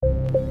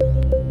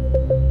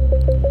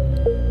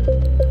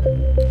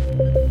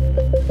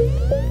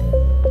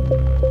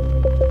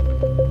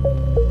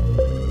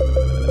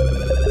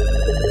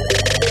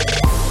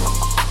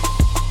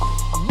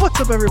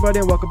everybody,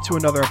 and welcome to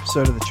another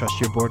episode of the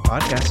Trust Your Board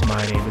podcast.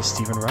 My name is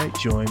Stephen Wright,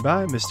 joined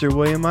by Mr.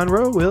 William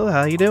Monroe. Will,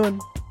 how you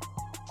doing?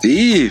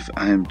 Steve,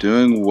 I am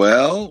doing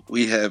well.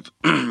 We have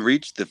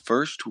reached the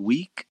first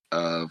week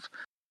of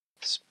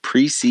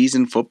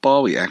preseason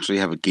football. We actually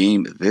have a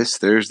game this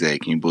Thursday.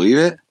 Can you believe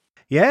it?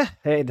 Yeah,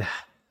 it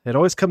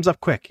always comes up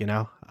quick, you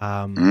know.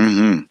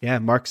 Yeah,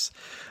 marks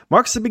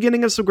the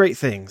beginning of some great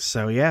things.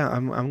 So yeah,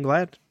 I'm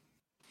glad.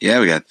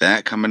 Yeah, we got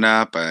that coming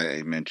up.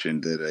 I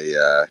mentioned that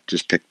I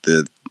just picked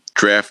the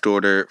draft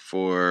order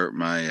for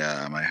my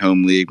my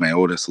home league, my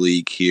oldest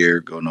league here,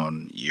 going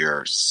on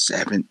year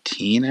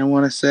 17, I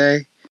want to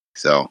say.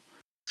 So, a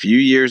few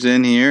years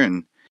in here,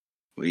 and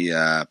we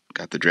got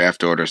the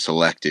draft order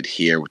selected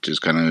here, which is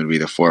going to be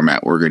the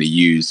format we're going to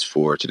use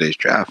for today's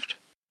draft.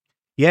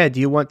 Yeah, do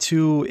you want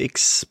to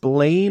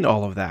explain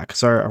all of that?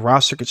 Because our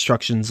roster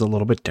construction is a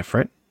little bit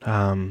different.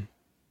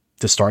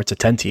 To start, it's a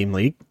 10-team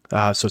league,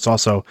 so it's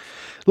also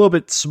a little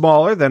bit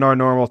smaller than our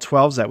normal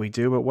 12s that we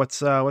do. But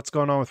what's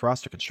going on with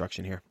roster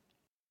construction here?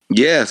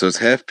 Yeah, so it's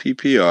half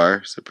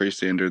PPR, so pretty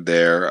standard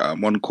there.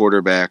 One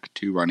quarterback,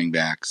 two running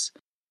backs,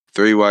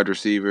 three wide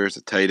receivers,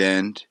 a tight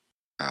end,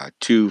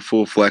 two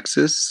full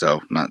flexes,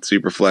 so not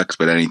super flex,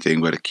 but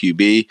anything but a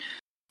QB.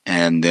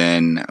 And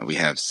then we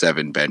have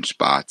 7 bench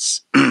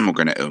spots. We're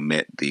going to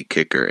omit the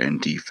kicker and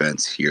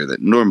defense here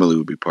that normally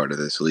would be part of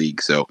this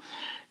league, so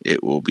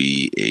it will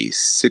be a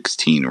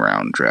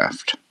 16-round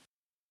draft.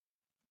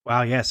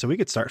 Wow, yeah, so we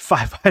could start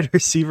 5 wide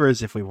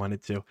receivers if we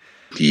wanted to.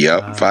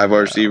 Yep, 5 wide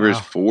receivers,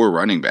 wow. 4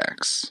 running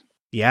backs.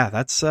 Yeah,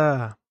 that's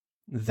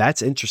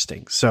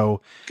interesting.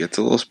 So Gets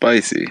a little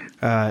spicy.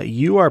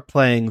 You are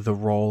playing the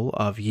role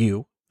of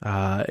you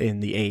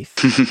in the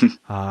 8th.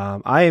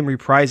 I am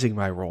reprising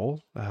my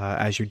role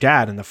as your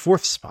dad in the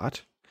 4th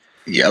spot.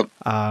 Yep.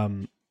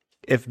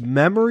 If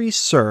memory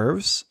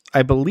serves,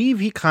 I believe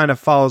he kind of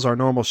follows our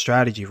normal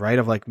strategy, right?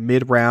 Of like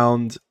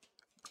mid-round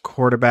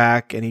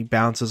quarterback and he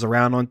bounces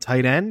around on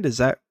tight end. Is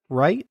that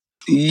right?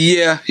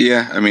 Yeah.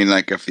 I mean,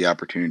 like if the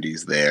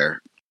opportunity's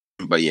there.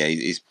 But yeah,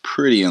 he's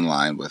pretty in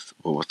line with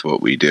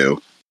what we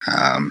do.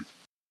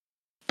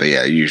 But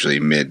yeah, usually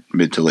mid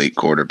to late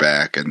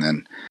quarterback, and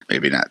then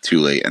maybe not too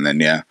late, and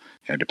then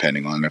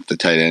depending on if the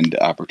tight end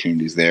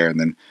opportunity's there, and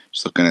then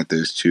just looking at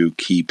those 2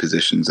 key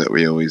positions that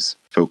we always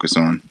focus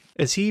on.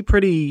 Is he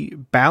pretty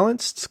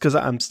balanced? Because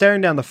I'm staring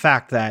down the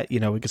fact that,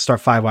 we could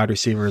start 5 wide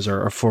receivers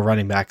or 4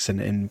 running backs,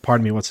 and part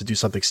of me wants to do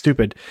something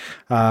stupid.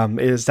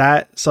 Is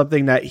that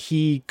something that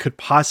he could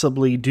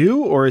possibly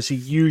do, or is he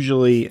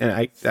usually, and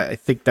I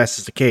think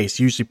that's the case,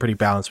 usually pretty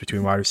balanced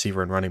between wide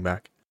receiver and running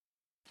back?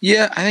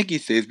 Yeah, I think he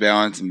stays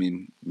balanced. I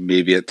mean,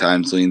 maybe at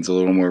times leans a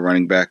little more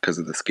running back because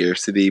of the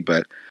scarcity,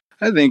 but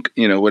I think,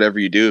 whatever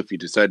you do, if you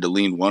decide to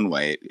lean one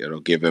way, it'll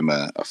give him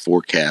a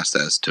forecast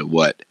as to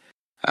what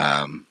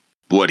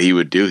he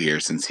would do here,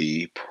 since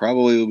he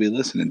probably will be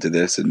listening to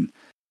this and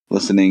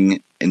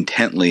listening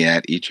intently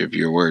at each of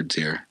your words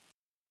here.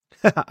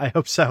 I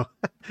hope so.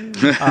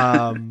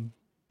 But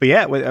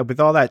yeah, with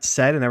all that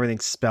said and everything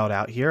spelled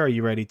out here, are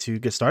you ready to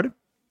get started?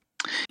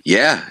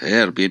 Yeah,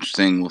 it'll be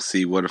interesting. We'll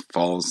see what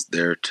falls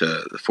there to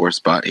the 4th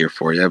spot here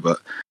for you, but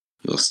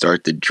we'll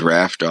start the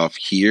draft off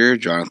here.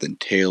 Jonathan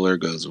Taylor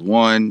goes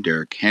 1,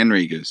 Derrick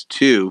Henry goes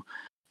 2,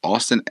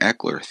 Austin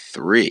Ekeler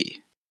 3.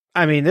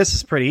 I mean, this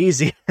is pretty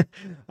easy.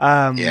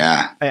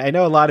 Yeah. I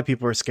know a lot of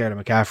people are scared of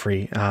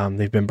McCaffrey.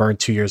 They've been burned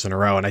 2 years in a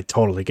row, and I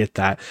totally get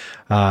that.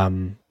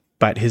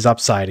 But his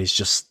upside is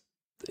just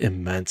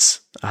immense.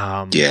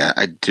 Yeah,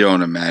 I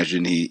don't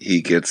imagine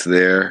he gets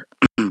there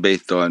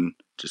based on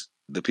just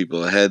the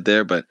people ahead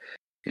there, but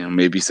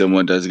maybe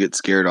someone does get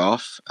scared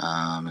off,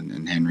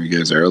 and Henry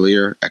goes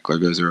earlier,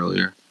 Ekeler goes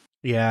earlier.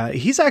 Yeah,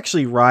 he's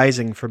actually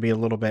rising for me a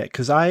little bit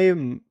because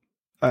I've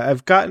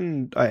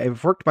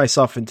worked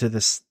myself into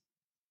this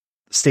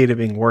state of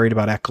being worried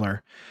about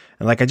Ekeler,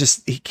 and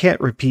he can't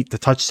repeat the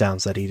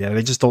touchdowns that he did.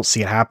 I just don't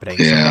see it happening.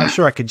 Yeah. So I'm not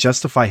sure I could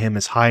justify him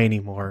as high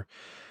anymore.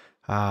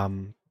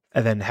 And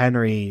then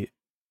Henry,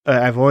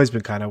 I've always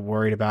been kind of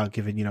worried about,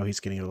 given, he's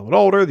getting a little bit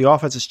older. The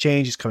offense has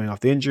changed. He's coming off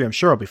the injury. I'm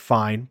sure he'll be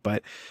fine,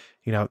 but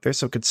there's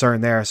some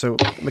concern there. So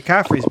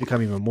McCaffrey's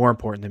become even more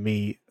important to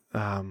me,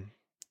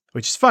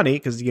 which is funny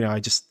because, I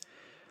just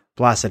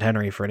blasted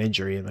Henry for an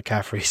injury, and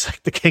McCaffrey's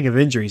like the king of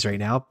injuries right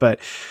now. But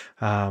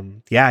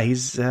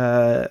McCaffrey's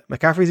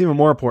even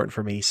more important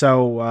for me.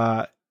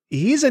 So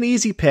he's an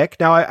easy pick.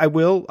 Now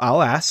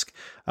I'll ask,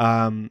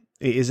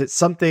 is it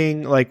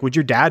something like, would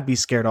your dad be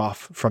scared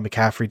off from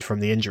McCaffrey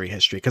from the injury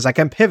history? Because I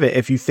can pivot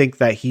if you think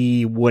that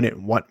he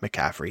wouldn't want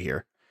McCaffrey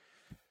here.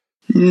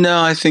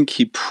 No, I think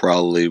he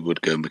probably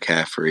would go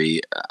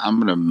McCaffrey. I'm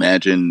going to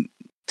imagine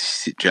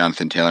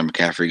Jonathan Taylor,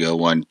 McCaffrey go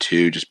 1,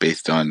 2, just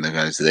based on the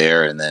guys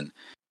there. And then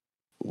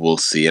we'll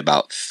see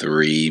about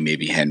 3,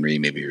 maybe Henry,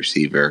 maybe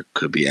receiver,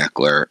 could be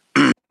Ekeler.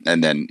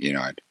 And then,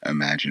 I'd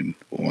imagine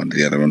one of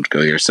the other ones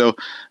go here. So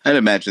I'd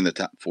imagine the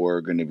top 4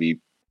 are going to be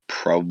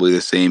probably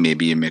the same.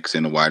 Maybe you mix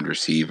in a wide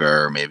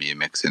receiver, or maybe you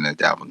mix in a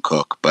Dalvin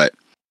Cook. But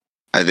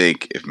I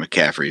think if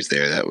McCaffrey's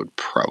there, that would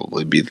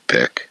probably be the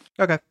pick.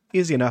 Okay,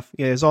 easy enough.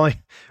 Yeah, it's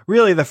only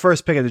really the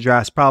first pick of the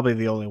draft is probably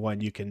the only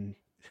one you can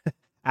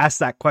ask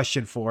that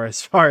question for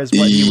as far as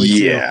what he would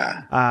do.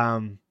 Yeah.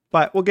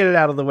 But we'll get it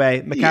out of the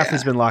way.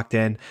 McCaffrey's Yeah. been locked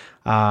in.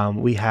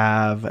 We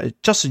have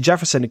Justin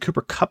Jefferson and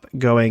Cooper Kupp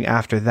going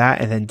after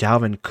that, and then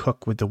Dalvin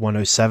Cook with the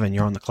 107.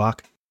 You're on the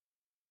clock.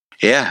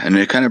 Yeah, and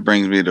it kind of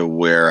brings me to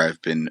where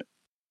I've been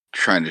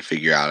trying to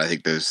figure out. I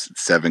think those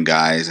 7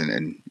 guys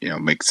and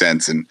makes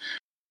sense, and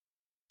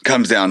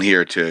comes down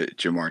here to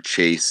Jamar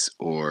Chase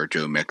or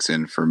Joe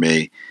Mixon for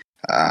me.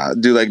 I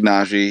do like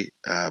Najee,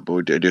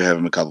 but I do have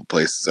him a couple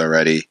places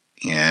already,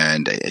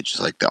 and I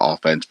just like the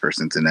offense for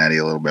Cincinnati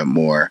a little bit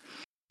more.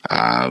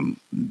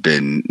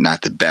 Been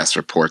not the best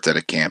reports at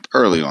a camp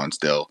early on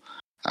still,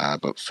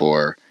 but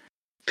for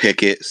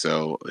Pickett,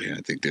 so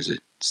I think there's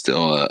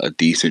still a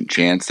decent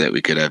chance that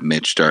we could have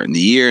Mitch starting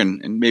the year,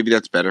 and maybe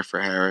that's better for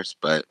Harris,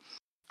 but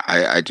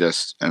I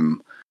just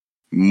am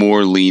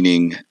more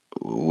leaning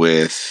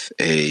with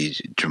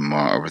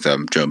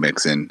Joe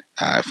Mixon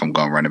if I'm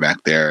going running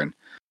back there. And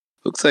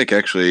looks like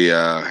actually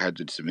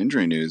had some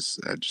injury news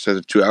just as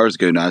of 2 hours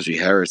ago. Najee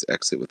Harris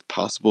exit with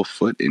possible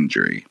foot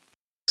injury,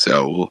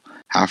 so we'll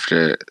have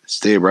to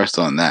stay abreast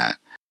on that.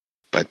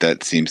 But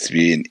that seems to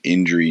be an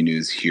injury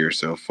news here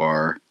so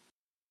far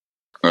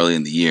early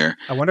in the year.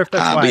 I wonder if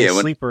that's why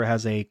Sleeper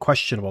has a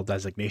questionable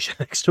designation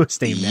next to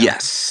his name now.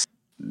 Yes,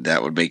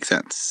 that would make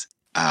sense.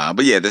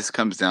 But yeah, this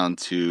comes down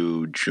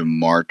to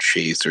Jamar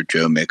Chase or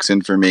Joe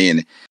Mixon for me,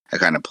 and I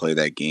kind of play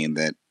that game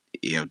that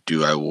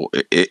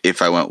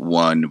if I went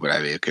one, would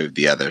I be okay with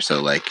the other?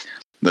 So like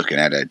looking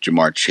at a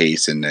Jamar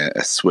Chase and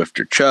a Swift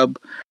or Chubb,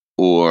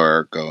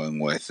 or going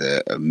with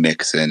a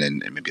Mixon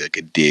and maybe like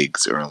a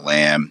Diggs or a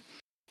Lamb.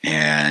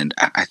 And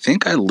I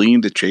think I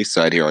lean the Chase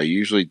side here. I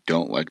usually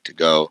like to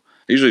go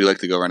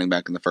running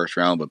back in the first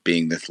round, but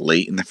being this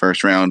late in the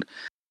first round,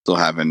 still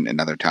having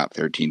another top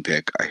 13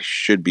 pick, I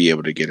should be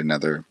able to get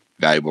another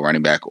valuable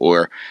running back,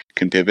 or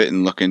can pivot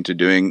and look into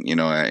doing,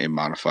 a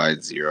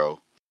modified 0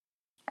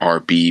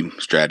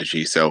 RB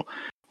strategy. So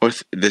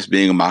with this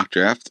being a mock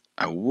draft,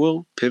 I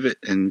will pivot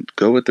and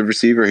go with the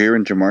receiver here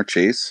in Jamar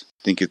Chase.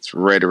 I think it's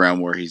right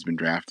around where he's been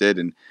drafted,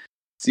 and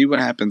see what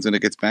happens when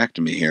it gets back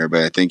to me here.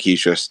 But I think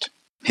he's just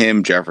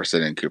him,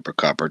 Jefferson, and Cooper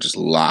Kupp are just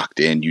locked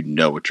in. You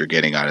know what you're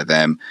getting out of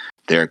them.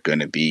 They're going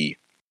to be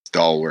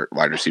stalwart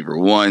wide receiver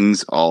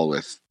ones, all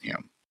with,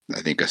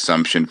 I think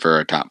assumption for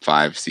a top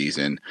 5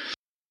 season.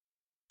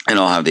 And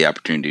I'll have the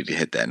opportunity to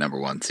hit that number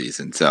 1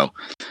 season. So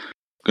I'm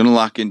going to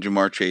lock in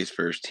Jamar Chase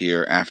first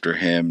here. After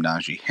him,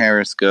 Najee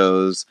Harris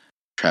goes,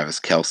 Travis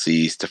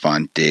Kelce,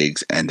 Stephon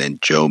Diggs, and then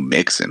Joe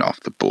Mixon off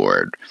the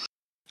board.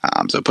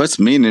 So it puts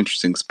me in an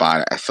interesting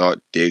spot. I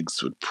thought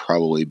Diggs would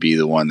probably be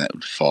the one that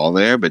would fall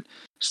there, but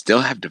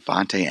still have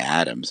Devontae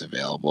Adams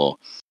available.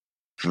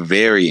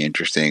 Very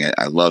interesting.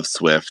 I love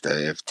Swift.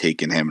 I have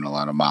taken him in a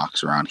lot of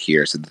mocks around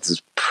here. So this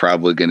is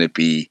probably going to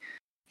be,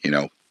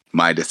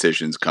 my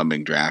decisions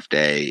coming draft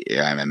day.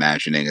 I'm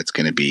imagining it's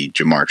going to be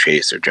Jamar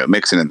Chase or Joe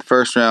Mixon in the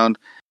first round,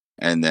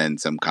 and then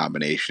some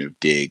combination of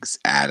Diggs,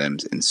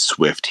 Adams, and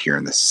Swift here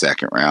in the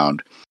second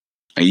round.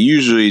 I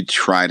usually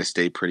try to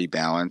stay pretty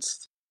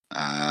balanced.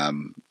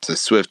 So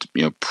Swift,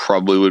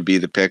 probably would be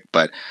the pick,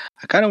 but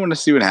I kind of want to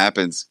see what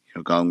happens,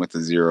 going with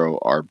the 0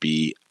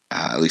 RB,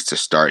 at least to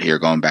start here,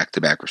 going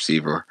back-to-back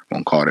receiver.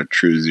 Won't call it a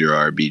true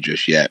 0 RB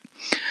just yet,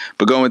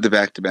 but going with the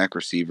back-to-back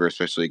receiver,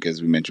 especially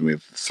because we mentioned we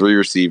have 3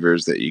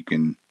 receivers that you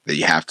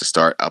have to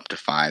start, up to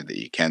 5 that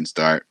you can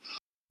start.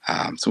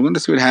 So we're going to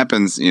see what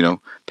happens,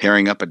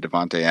 pairing up a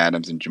Devontae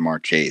Adams and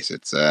Jamar Chase.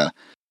 It's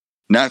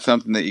not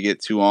something that you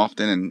get too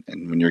often,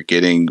 and when you're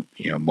getting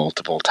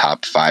multiple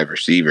top 5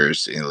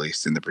 receivers, at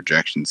least in the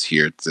projections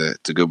here, it's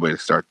a good way to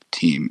start the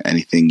team.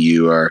 Anything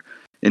you are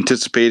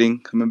anticipating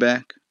coming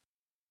back?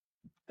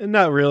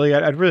 Not really.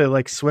 I'd really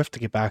like Swift to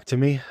get back to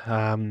me.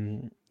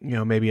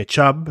 Maybe a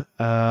Chubb,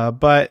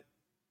 but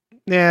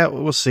yeah,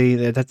 we'll see.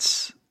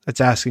 That's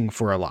asking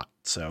for a lot.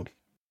 So,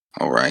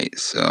 all right.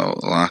 So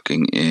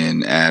locking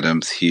in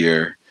Adams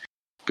here.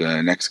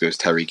 Next goes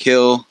Tyreek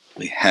Hill.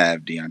 We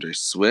have DeAndre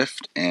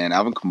Swift and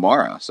Alvin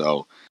Kamara.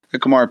 So the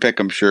Kamara pick,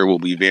 I'm sure, will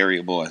be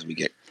variable as we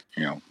get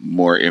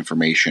more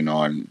information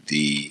on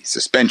the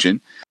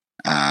suspension.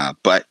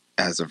 But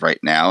as of right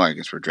now, I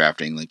guess we're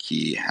drafting like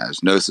he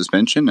has no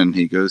suspension, and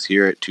he goes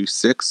here at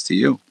 2-6 to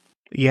you.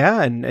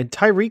 Yeah, and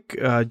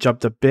Tyreek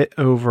jumped a bit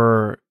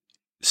over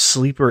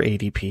sleeper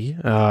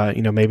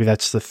ADP. Maybe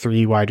that's the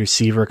 3 wide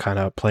receiver kind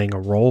of playing a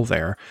role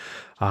there.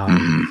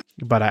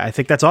 But I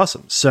think that's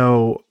awesome.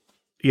 So,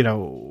 we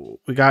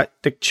got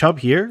Nick Chubb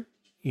here,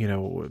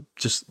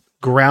 just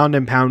ground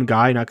and pound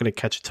guy, not going to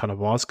catch a ton of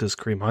balls because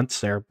Kareem Hunt's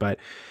there, but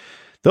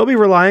they'll be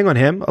relying on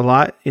him a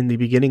lot in the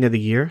beginning of the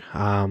year.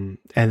 And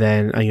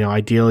then,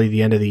 ideally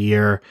the end of the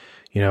year,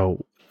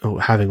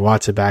 having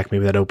Watson back,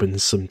 maybe that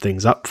opens some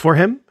things up for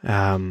him.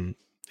 And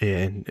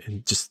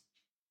just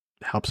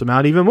helps him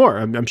out even more.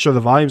 I'm sure the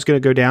volume's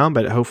going to go down,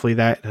 but hopefully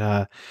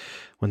that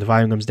when the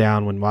volume comes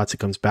down, when Watson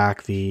comes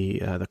back,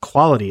 the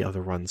quality of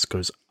the runs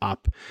goes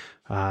up.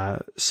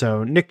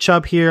 So Nick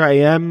Chubb here, I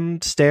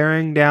am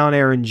staring down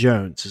Aaron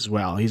Jones as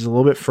well. He's a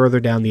little bit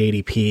further down the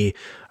ADP.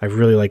 I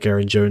really like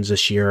Aaron Jones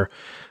this year,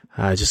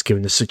 just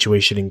given the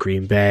situation in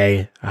Green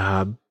Bay.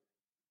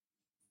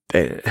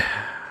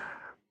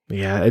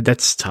 Yeah,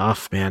 that's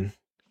tough, man.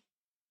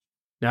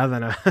 Now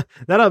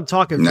that I'm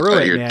talking through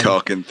it, you're man.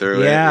 talking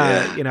through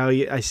it. You know,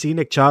 I see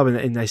Nick Chubb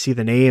and I see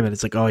the name, and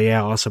it's like, oh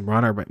yeah, awesome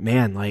runner. But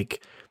man,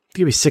 like,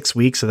 give me 6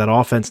 weeks of that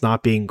offense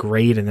not being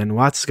great, and then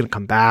Watts is going to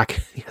come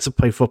back. He hasn't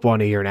played football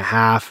in a year and a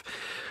half.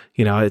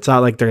 You know, it's not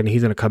like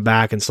he's going to come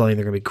back and suddenly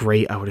they're going to be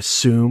great, I would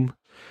assume.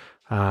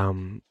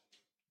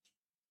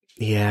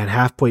 Yeah, and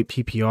half-point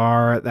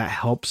PPR, that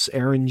helps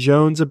Aaron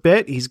Jones a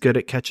bit. He's good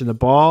at catching the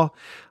ball.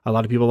 A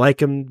lot of people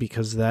like him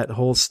because of that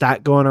whole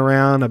stat going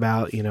around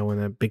about, you know, when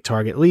a big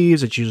target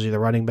leaves, it's usually the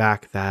running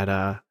back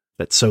that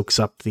soaks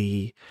up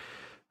the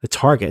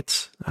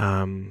targets.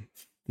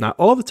 Not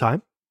all the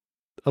time,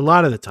 a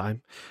lot of the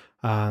time.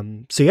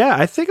 So yeah,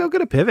 I think I'm going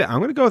to pivot. I'm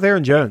going to go with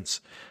Aaron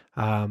Jones.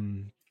 I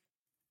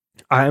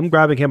am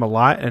grabbing him a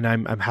lot, and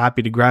I'm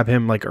happy to grab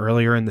him like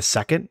earlier in the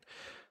second.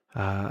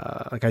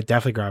 Like I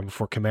definitely grab him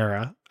before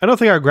Kamara. I don't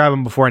think I'd grab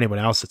him before anyone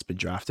else that's been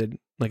drafted.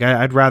 Like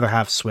I'd rather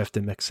have Swift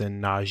and Mixon,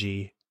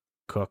 Najee,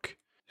 Cook,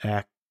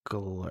 Eckler.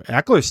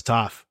 Eckler's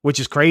tough, which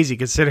is crazy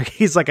considering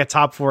he's like a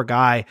top 4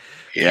 guy.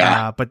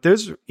 Yeah. But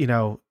there's, you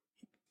know,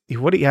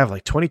 what do you have?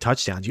 Like 20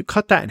 touchdowns. You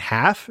cut that in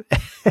half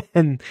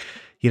and,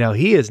 you know,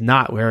 he is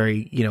not where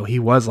he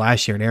was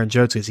last year in Aaron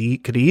Jones because he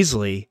could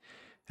easily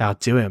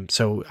outdo him.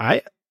 So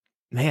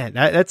man,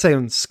 that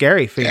sounds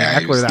scary.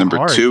 Eckler that number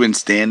hard. 2 in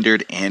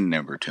standard and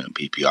number 2 in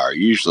PPR.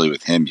 Usually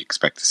with him, you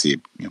expect to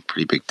see a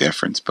pretty big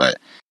difference. But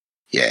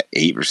yeah,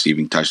 8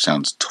 receiving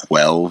touchdowns,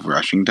 12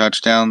 rushing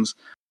touchdowns.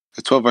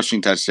 The 12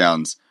 rushing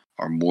touchdowns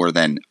are more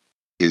than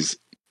his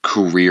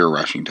career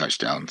rushing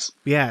touchdowns.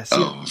 Yeah,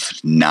 of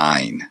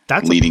 9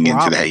 that's leading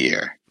into that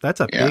year. That's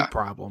a big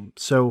problem.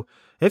 So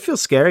it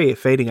feels scary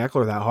fading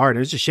Eckler that hard.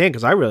 And it's a shame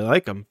because I really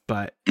like him,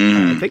 but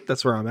I think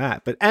that's where I'm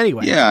at. But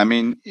anyway. Yeah, I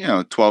mean,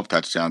 12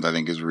 touchdowns I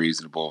think is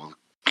reasonable,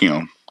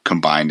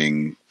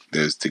 combining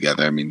those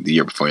together. I mean, the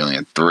year before he only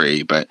had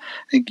 3, but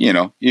I think,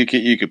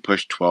 you could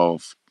push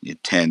 12,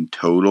 10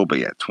 total, but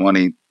yeah,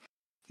 20,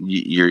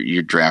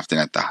 you're drafting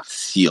at the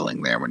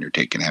ceiling there when you're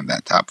taking him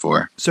that top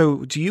 4.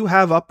 So do you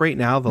have up right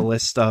now the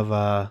list of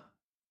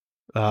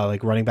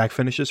like running back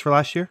finishes for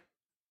last year?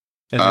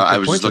 I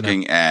was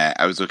looking at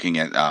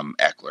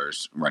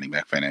Eckler's running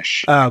back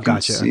finish. Oh,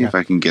 gotcha. See if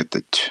I can get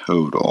the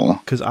total.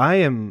 Because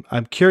I'm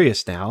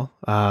curious now.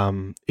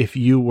 If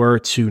you were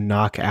to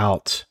knock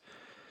out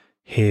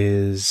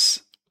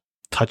his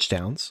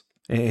touchdowns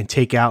and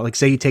take out, like,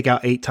 say you take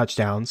out 8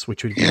 touchdowns,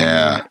 which would be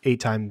 8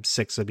 times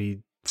 6 would be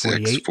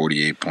 48.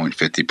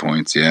 48.50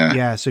 points. Yeah.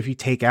 Yeah. So if you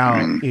take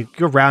out, you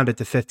go round it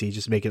to 50,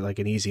 just make it like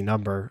an easy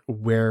number.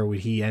 Where would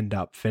he end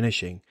up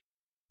finishing?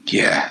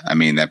 Yeah, I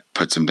mean, that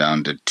puts him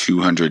down to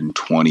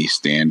 220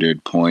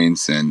 standard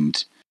points, and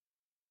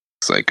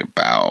it's like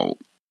about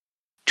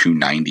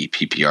 290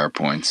 PPR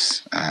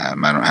points. I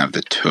don't have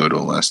the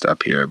total list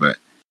up here, but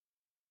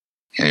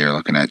yeah, you're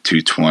looking at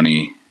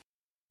 220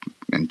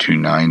 and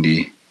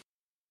 290.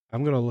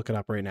 I'm going to look it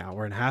up right now.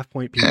 We're in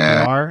half-point PPR.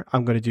 Yeah.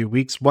 I'm going to do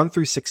weeks 1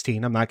 through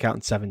 16. I'm not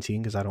counting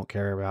 17 because I don't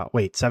care about...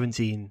 Wait,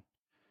 17...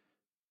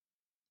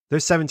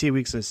 There's 17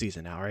 weeks in the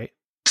season now, right?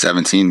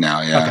 17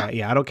 now, yeah. Okay,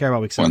 yeah, I don't care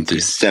about week 17. 1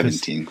 through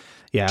 17.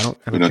 Yeah,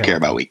 we don't care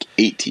about week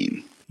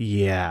 18.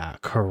 Yeah,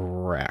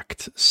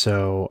 correct.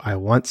 So I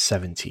want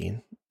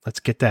 17. Let's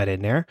get that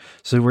in there.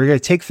 So we're going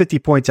to take 50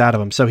 points out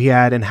of him. So he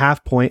had in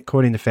half point,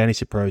 according to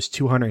Fantasy Pros,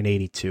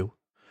 282.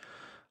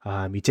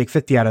 You take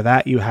 50 out of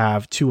that, you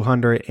have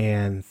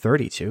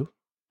 232,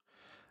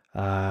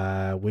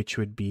 which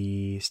would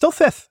be still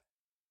 5th.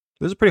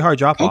 This is a pretty hard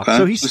drop off. Okay.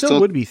 So he still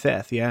would be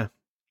 5th, yeah.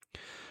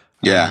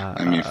 Yeah,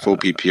 I mean, full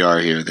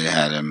PPR here, they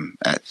had him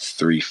at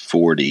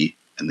 340,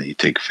 and then you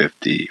take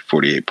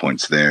 48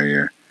 points there.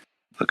 You're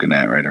looking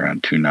at right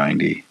around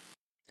 290.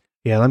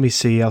 Yeah, let me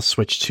see. I'll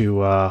switch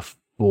to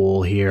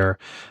full here.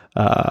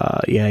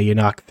 Yeah, you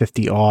knock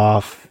 50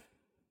 off.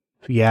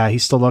 Yeah,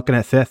 he's still looking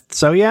at 5th.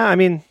 So, yeah, I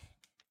mean,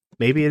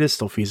 maybe it is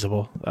still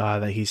feasible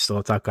that he's still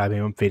a top guy.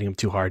 Maybe I'm fading him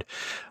too hard.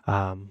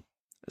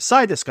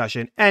 Side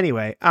discussion.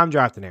 Anyway, I'm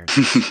drafting Aaron.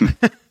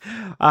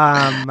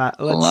 Let's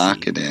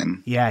lock it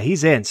in. Yeah,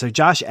 he's in. So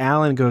Josh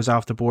Allen goes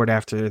off the board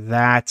after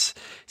that.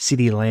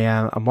 CeeDee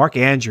Lamb, Mark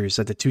Andrews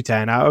at the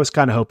 210. I was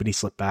kind of hoping he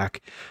slipped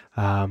back.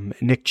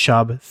 Nick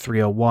Chubb,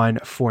 301,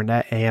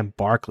 Fournette, and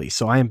Barkley.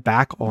 So I am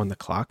back on the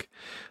clock.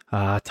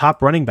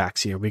 Top running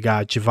backs here. We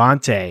got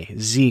Javonte,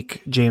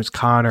 Zeke, James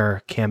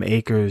Conner, Cam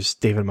Akers,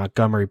 David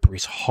Montgomery,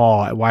 Breece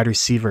Hall. At wide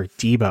receiver,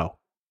 Debo.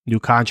 New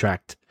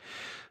contract.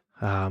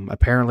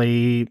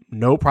 Apparently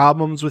no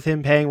problems with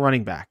him paying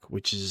running back,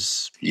 which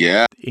is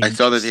I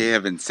saw that they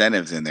have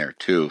incentives in there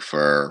too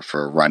for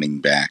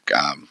running back.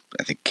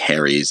 I think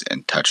carries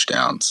and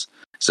touchdowns.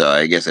 So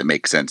I guess it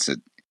makes sense that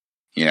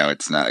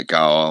it's not like, oh,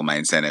 all my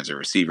incentives are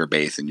receiver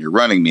based and you're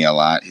running me a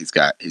lot. He's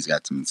got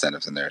some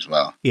incentives in there as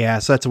well. Yeah,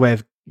 so that's a way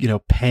of,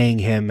 paying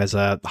him as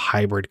a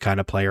hybrid kind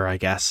of player, I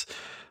guess.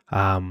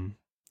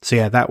 So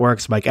yeah, that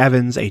works. Mike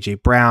Evans,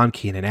 AJ Brown,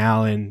 Keenan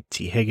Allen,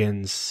 T.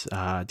 Higgins,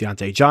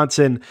 Deontay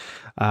Johnson.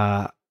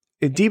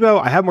 In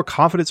Debo, I have more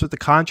confidence with the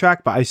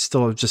contract, but I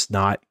still am just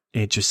not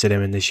interested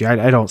in him this year.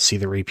 I don't see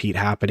the repeat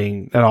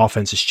happening. That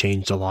offense has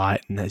changed a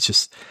lot, and it's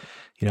just,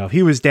 if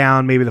he was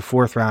down maybe the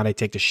fourth round, I'd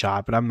take the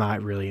shot, but I'm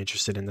not really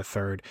interested in the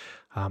third.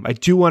 I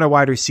do want a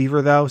wide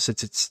receiver though,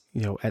 since it's,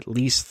 at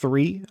least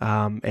 3.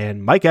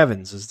 And Mike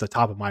Evans is the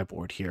top of my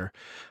board here.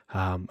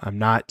 I'm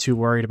not too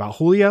worried about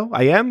Julio.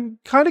 I am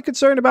kind of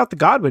concerned about the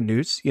Godwin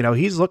news.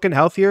 He's looking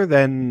healthier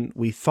than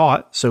we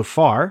thought so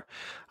far.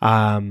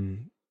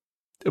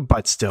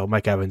 But still,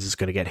 Mike Evans is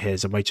going to get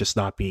his. It might just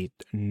not be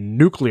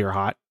nuclear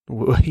hot,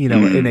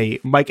 in a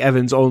Mike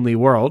Evans only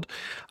world.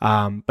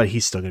 But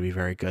he's still going to be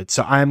very good.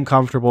 So I'm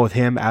comfortable with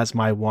him as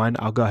my one.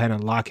 I'll go ahead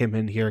and lock him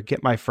in here,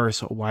 get my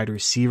first wide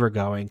receiver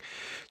going.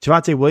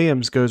 Javonte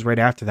Williams goes right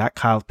after that.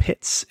 Kyle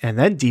Pitts, and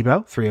then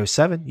Debo,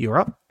 307. You're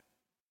up.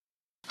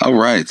 All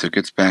right, so it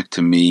gets back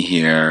to me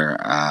here.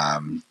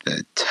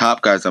 The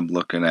top guys I'm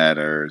looking at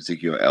are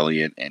Ezekiel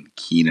Elliott and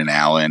Keenan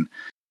Allen.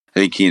 I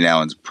think Keenan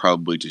Allen's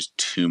probably just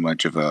too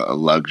much of a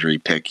luxury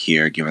pick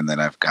here, given that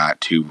I've got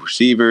 2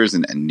 receivers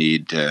and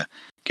need to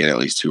get at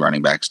least 2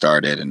 running backs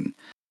started. And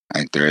I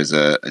think there is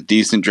a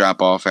decent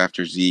drop-off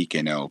after Zeke.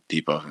 I know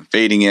people have been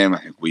fading him.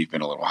 I think we've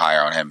been a little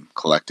higher on him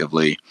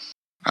collectively.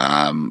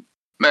 And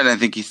I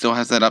think he still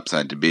has that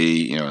upside to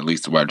be, at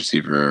least a wide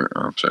receiver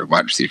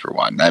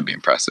 1. That'd be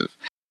impressive.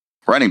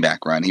 Running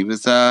back run. He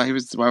was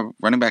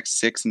running back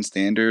 6 in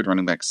standard,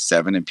 running back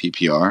 7 in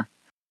PPR.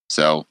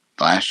 So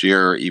last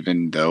year,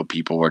 even though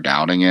people were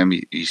doubting him,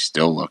 he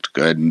still looked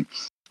good. And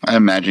I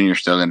imagine you're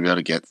still going to be able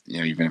to get,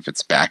 even if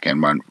it's back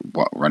end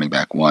running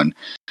back 1,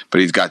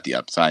 but he's got the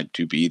upside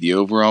to be the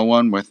overall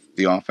one with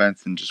the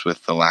offense and just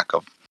with the lack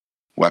of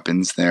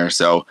weapons there.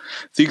 So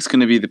Zeke's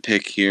going to be the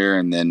pick here.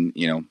 And then,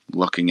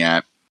 looking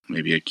at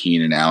maybe a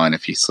Keenan Allen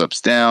if he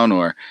slips down,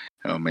 or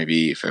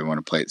maybe if I want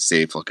to play it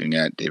safe, looking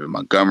at David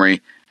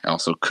Montgomery. I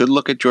also could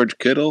look at George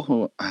Kittle,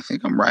 who I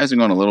think I'm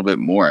rising on a little bit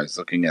more. I was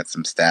looking at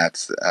some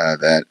stats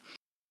that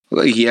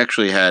he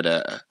actually had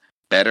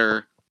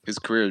his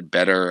career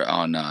better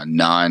on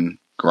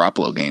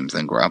non-Garoppolo games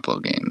than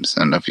Garoppolo games.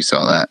 I don't know if you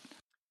saw that.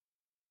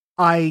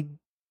 I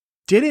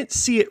didn't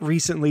see it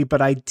recently,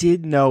 but I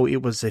did know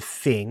it was a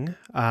thing.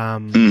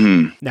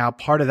 Now,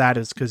 part of that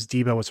is because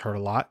Debo was hurt a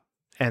lot,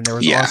 and there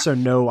was also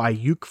no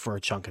Ayuk for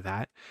a chunk of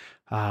that.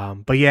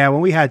 But yeah,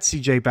 when we had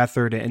CJ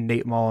Beathard and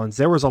Nate Mullins,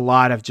 there was a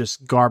lot of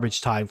just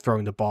garbage time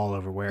throwing the ball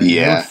everywhere.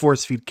 They would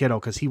force feed Kittle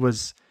because he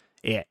was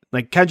it.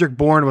 Like Kendrick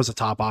Bourne was a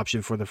top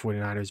option for the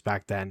 49ers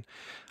back then.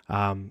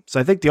 So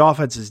I think the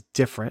offense is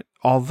different,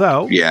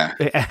 although,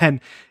 and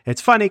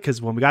it's funny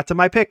because when we got to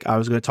my pick, I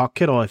was going to talk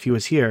Kittle if he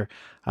was here.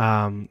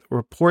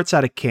 Reports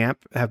out of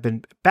camp have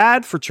been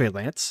bad for Trey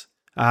Lance.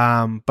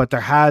 But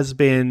there has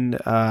been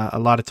a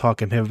lot of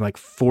talk of him like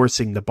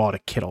forcing the ball to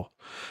Kittle.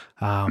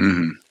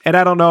 And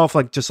I don't know if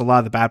like just a lot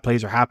of the bad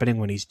plays are happening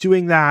when he's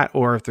doing that,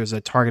 or if there's a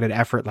targeted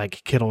effort,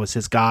 like Kittle is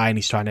his guy and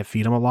he's trying to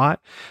feed him a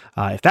lot.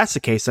 If that's the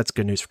case, that's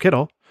good news for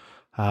Kittle.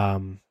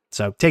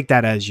 So take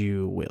that as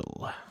you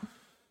will.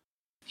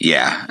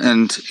 Yeah.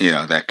 And,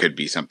 that could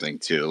be something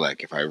too.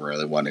 Like if I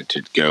really wanted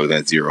to go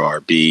that 0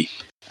 RB,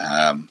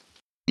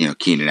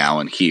 Keenan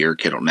Allen here,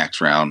 Kittle next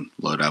round,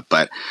 load up.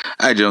 But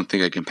I don't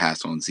think I can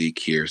pass on Zeke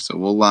here. So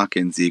we'll lock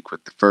in Zeke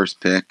with the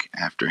first pick.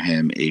 After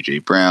him, A.J.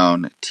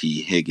 Brown,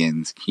 T.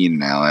 Higgins,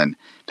 Keenan Allen,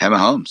 Pat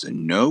Mahomes.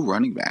 And no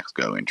running backs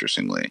go,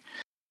 interestingly.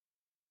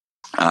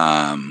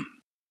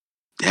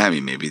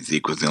 Maybe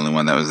Zeke was the only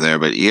one that was there.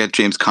 But you had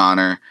James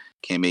Conner,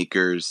 Cam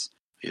Akers,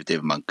 you have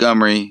David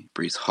Montgomery,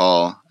 Breece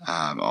Hall.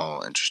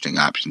 All interesting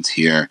options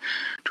here.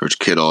 George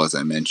Kittle, as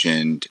I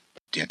mentioned,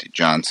 Deontay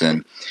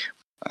Johnson.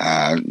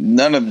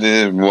 None of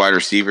the wide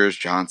receivers,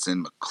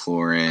 Johnson,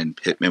 McLaurin,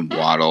 Pittman,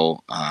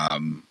 Waddle,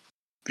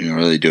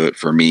 really do it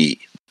for me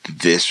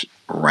this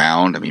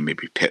round. I mean,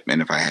 maybe Pittman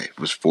if I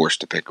was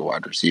forced to pick a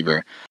wide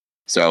receiver.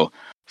 So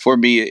for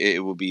me,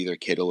 it will be either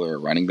Kittle or a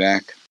running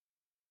back.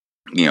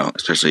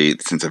 Especially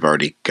since I've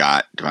already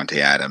got Devontae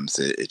Adams,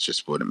 it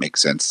just wouldn't make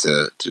sense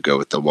to go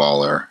with the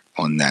Waller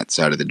on that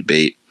side of the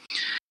debate.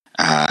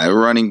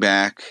 Running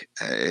back,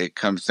 it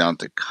comes down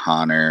to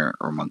Connor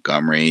or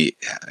Montgomery.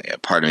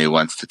 Part of me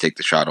wants to take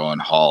the shot on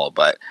Hall,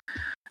 but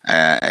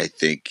I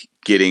think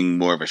getting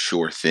more of a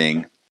sure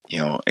thing,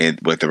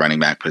 with the running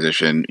back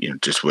position,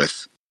 just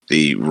with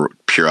the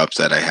pure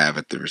upside I have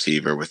at the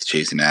receiver with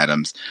Chase and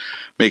Adams,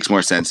 makes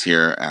more sense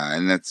here.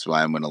 And that's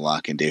why I'm going to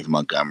lock in David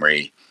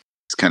Montgomery.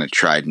 It's kind of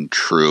tried and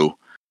true.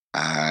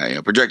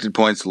 Projected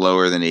points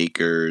lower than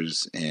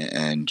Akers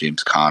and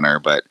James Conner,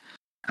 but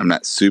I'm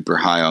not super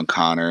high on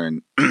Connor,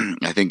 and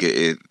I think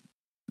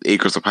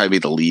Akers will probably be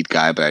the lead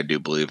guy, but I do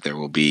believe there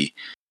will be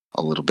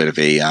a little bit of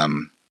a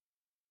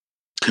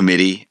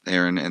committee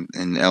there in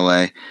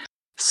LA.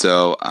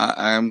 So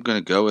I'm going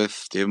to go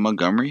with David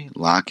Montgomery,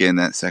 lock in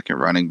that second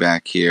running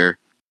back here.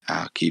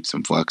 keep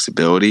some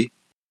flexibility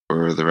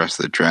for the rest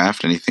of the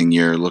draft. Anything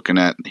you're looking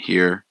at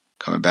here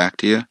coming back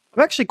to you?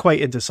 I'm actually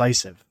quite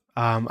indecisive.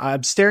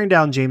 I'm staring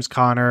down James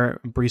Conner,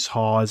 Breece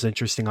Hall as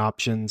interesting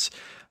options.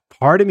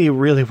 Part of me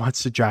really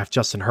wants to draft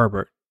Justin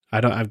Herbert.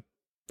 I don't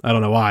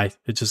know why.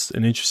 It's just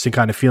an interesting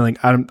kind of feeling.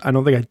 I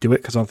don't think I'd do it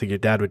because I don't think your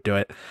dad would do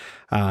it.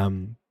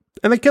 And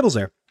then Kittle's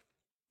there.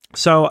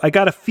 So I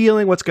got a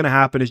feeling what's going to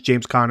happen is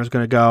James Conner's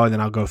going to go, and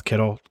then I'll go with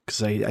Kittle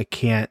because I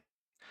can't.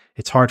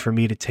 It's hard for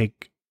me to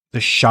take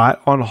the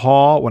shot on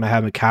Hall when I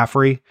have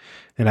McCaffrey,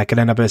 and I could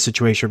end up in a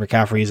situation where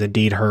McCaffrey is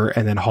indeed hurt,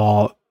 and then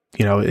Hall,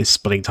 is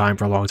splitting time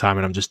for a long time,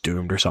 and I'm just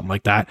doomed or something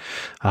like that.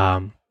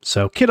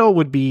 So Kittle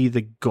would be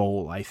the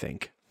goal, I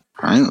think.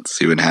 All right, let's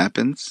see what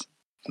happens.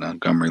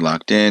 Montgomery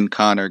locked in.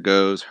 Connor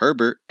goes.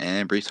 Herbert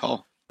and Breece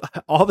Hall.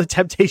 All the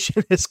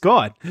temptation is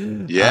gone.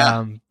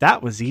 Yeah.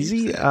 That was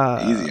easy.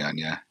 Easy on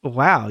you.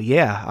 Wow.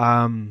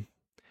 Yeah.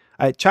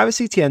 Travis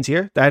Etienne's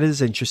here. That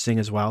is interesting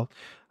as well.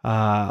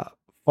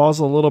 Falls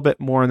a little bit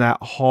more in that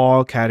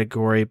Hall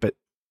category, but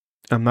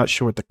I'm not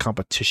sure what the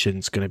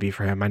competition's going to be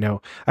for him.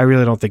 I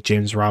really don't think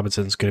James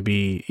Robinson's going to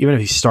be, even if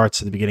he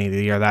starts at the beginning of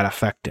the year, that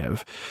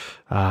effective.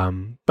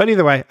 But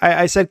either way,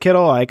 I said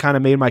Kittle. I kind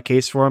of made my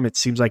case for him. It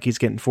seems like he's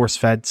getting force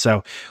fed,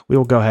 so we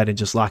will go ahead and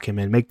just lock him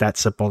in, make that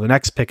simple. The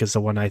next pick is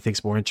the one I think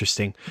is more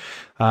interesting.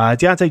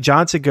 Deontay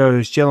Johnson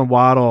goes, Jalen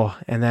Waddle,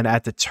 and then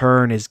at the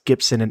turn is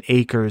Gibson and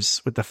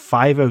Akers with the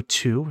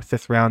 502,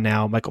 fifth round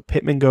now. Michael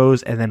Pittman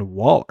goes, and then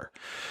Waller.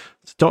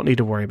 So don't need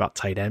to worry about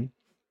tight end.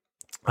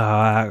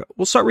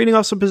 We'll start reading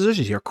off some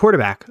positions here.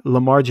 Quarterback,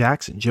 Lamar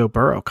Jackson, Joe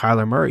Burrow,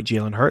 Kyler Murray,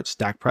 Jalen Hurts,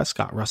 Dak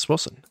Prescott, Russ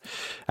Wilson.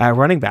 At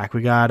running back,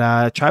 we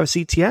got Travis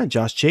Etienne,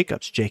 Josh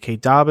Jacobs, J.K.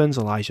 Dobbins,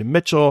 Elijah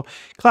Mitchell,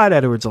 Clyde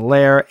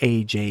Edwards-Helaire,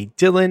 A.J.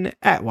 Dillon.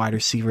 At wide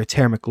receiver,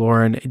 Terry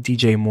McLaurin,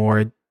 DJ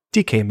Moore,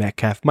 DK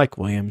Metcalf, Mike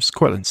Williams,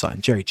 Cortland Sutton,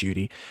 Jerry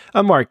Jeudy,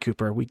 Amari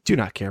Cooper. We do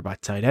not care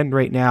about tight end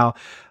right now.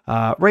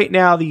 Right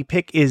now, the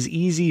pick is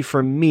easy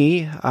for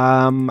me.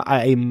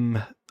 I'm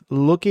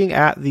looking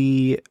at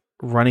the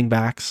running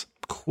backs,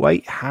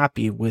 quite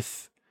happy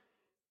with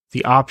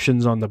the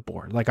options on the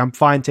board. Like, I'm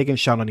fine taking a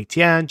shot on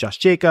Etienne, Josh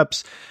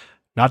Jacobs,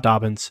 not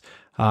Dobbins.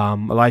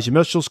 Elijah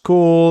Mitchell's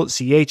cool.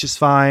 CH is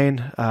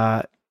fine.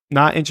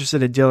 Not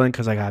interested in Dillon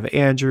because I have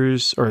Aaron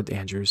Jones,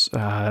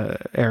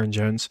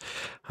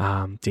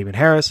 Damon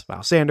Harris,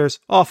 Miles Sanders,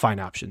 all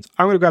fine options.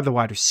 I'm going to grab the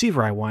wide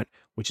receiver I want,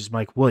 which is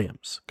Mike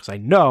Williams, because I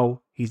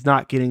know he's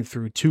not getting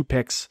through 2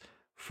 picks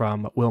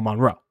from Will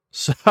Monroe.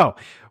 So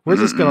we're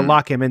just going to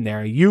lock him in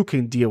there. You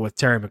can deal with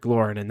Terry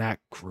McLaurin in that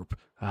group.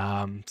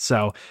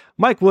 So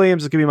Mike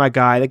Williams is going to be my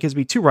guy. That gives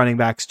me 2 running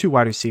backs, 2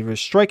 wide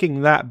receivers,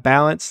 striking that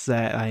balance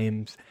that I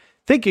am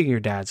thinking your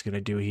dad's going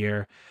to do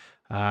here.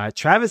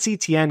 Travis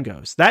Etienne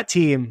goes. That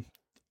team,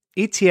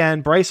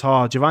 Etienne, Bryce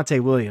Hall, Javonte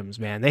Williams,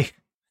 man,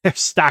 they're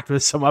stacked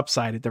with some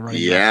upside at the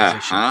running back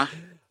position. Huh?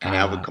 And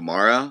Alvin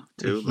Kamara,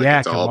 too.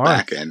 It's Kamara. all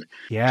back in.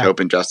 Yeah.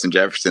 Hoping Justin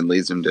Jefferson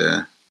leads him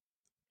to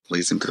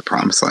the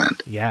promised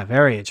land. Yeah,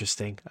 very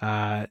interesting.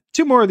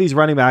 2 more of these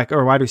running back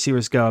or wide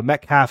receivers go,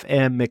 Metcalf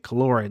and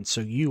McLaurin. So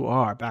you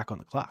are back on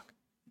the clock.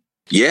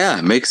 Yeah,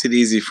 it makes it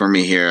easy for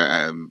me here.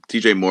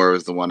 DJ Moore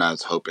was the one I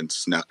was hoping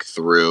snuck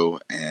through,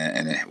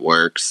 and it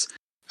works.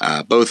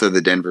 Both of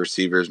the Denver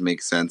receivers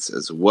make sense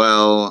as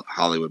well.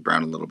 Hollywood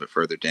Brown a little bit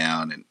further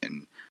down,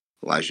 and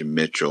Elijah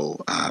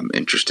Mitchell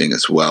interesting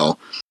as well.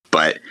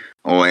 But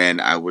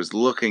when I was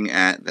looking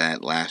at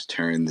that last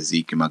turn, the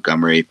Zeke and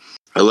Montgomery,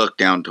 I looked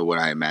down to what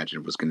I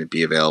imagined was going to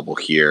be available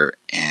here,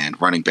 and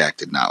running back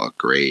did not look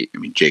great. I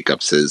mean,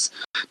 Jacobs is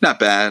not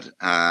bad,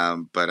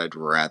 but I'd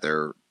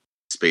rather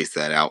space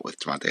that out with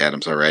Davante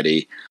Adams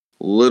already.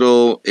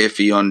 Little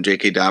iffy on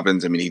J.K.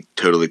 Dobbins. I mean, he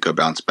totally could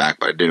bounce back,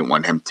 but I didn't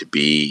want him to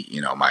be,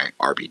 my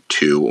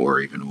RB2 or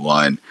even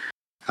 1.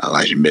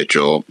 Elijah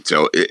Mitchell.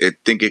 So I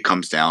think it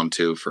comes down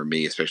to, for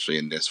me, especially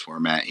in this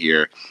format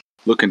here,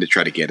 looking to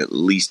try to get at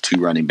least 2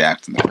 running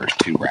backs in the first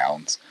 2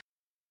 rounds.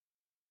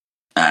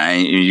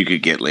 You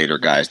could get later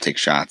guys take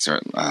shots,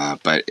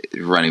 but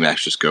running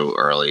backs just go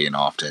early and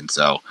often.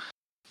 So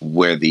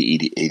where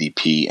the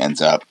ADP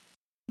ends up,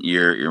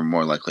 you're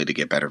more likely to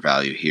get better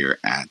value here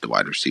at the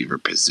wide receiver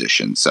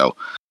position. So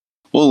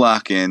we'll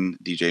lock in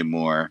DJ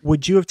Moore.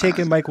 Would you have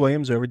taken Mike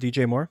Williams over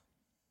DJ Moore?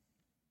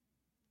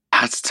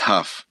 That's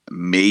tough.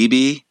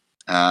 Maybe.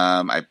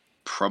 I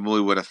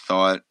probably would have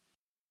thought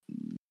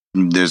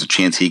there's a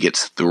chance he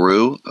gets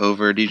through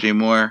over DJ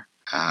Moore,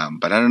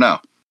 but I don't know.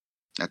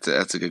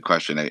 That's a good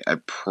question. I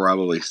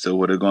probably still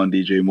would have gone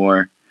DJ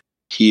Moore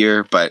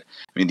here, but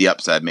I mean the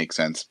upside makes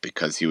sense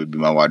because he would be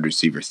my wide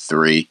receiver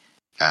 3.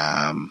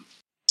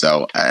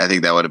 So I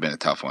think that would have been a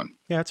tough one.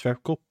 Yeah, that's fair.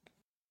 Cool.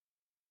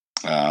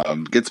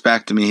 Gets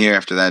back to me here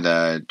after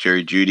that.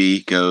 Jerry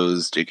Jeudy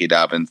goes, J.K.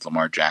 Dobbins,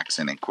 Lamar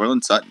Jackson, and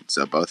Cortland Sutton.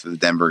 So both of the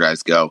Denver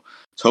guys go.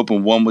 I was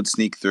hoping one would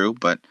sneak through,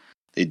 but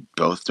they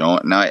both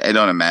don't. Now, I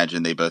don't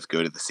imagine they both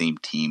go to the same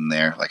team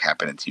there, like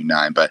happened in Team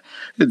 9, but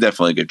there's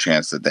definitely a good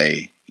chance that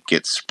they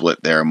get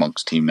split there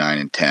amongst Team 9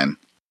 and 10.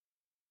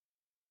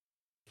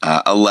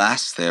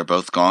 Alas, they're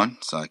both gone,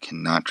 so I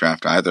cannot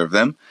draft either of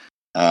them.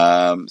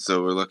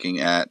 So we're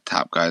looking at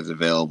top guys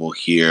available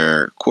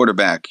here.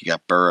 Quarterback, you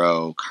got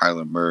Burrow,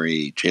 Kyler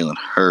Murray, Jalen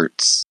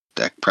Hurts,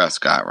 Dak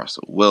Prescott,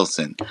 Russell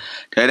Wilson.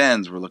 Tight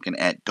ends, we're looking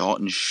at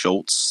Dalton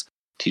Schultz,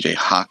 TJ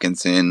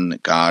Hawkinson,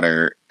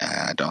 Goddard,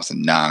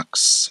 Dawson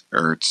Knox,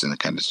 Ertz, and it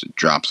kind of just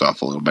drops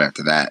off a little bit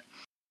after that.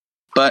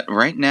 But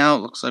right now,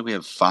 it looks like we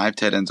have 5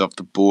 tight ends off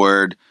the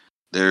board.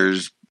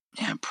 There's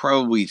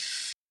probably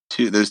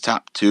two. Those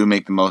top 2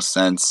 make the most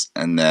sense,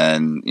 and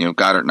then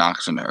Goddard,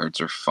 Knox, and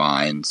Ertz are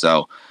fine.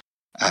 So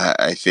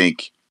I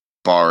think,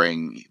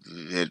 barring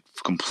it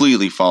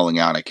completely falling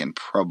out, I can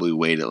probably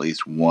wait at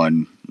least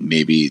one,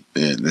 maybe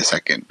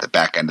the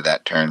back end of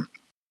that turn.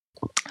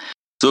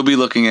 So we'll be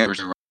looking at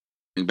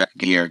running back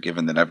here,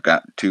 given that I've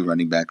got 2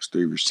 running backs,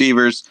 3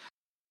 receivers.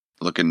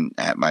 Looking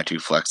at my 2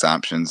 flex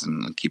options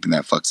and keeping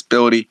that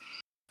flexibility.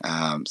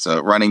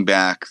 So running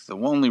back, the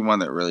only one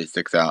that really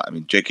sticks out,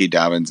 J.K.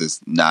 Dobbins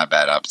is not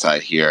bad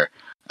upside here.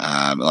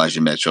 Elijah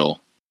Mitchell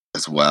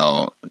as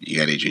well. You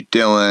got A.J.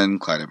 Dillon,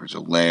 Clyde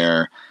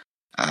Edwards-Helaire.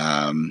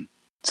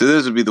 So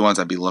those would be the ones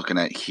I'd be looking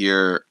at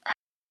here.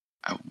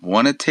 I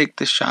want to take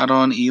the shot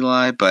on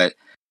Eli, but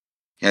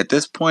at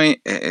this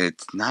point,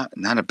 it's not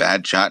a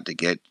bad shot to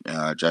get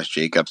Josh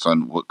Jacobs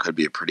on what could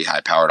be a pretty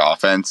high-powered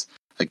offense.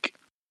 Like,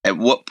 at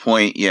what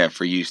point,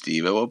 for you,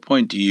 Steve, at what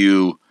point do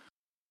you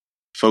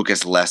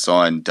focus less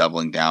on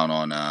doubling down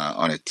on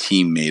a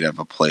teammate of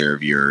a player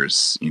of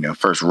yours?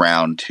 First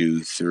round,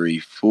 2, 3,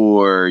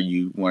 4,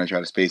 you want to try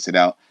to space it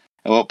out.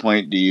 At what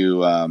point do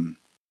you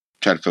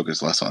try to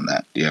focus less on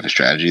that? Do you have a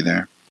strategy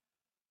there?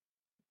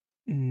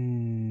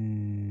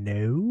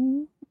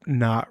 No,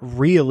 not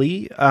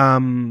really.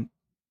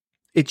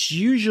 It's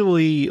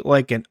usually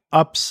like an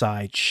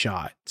upside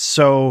shot.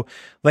 So,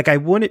 like, I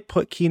wouldn't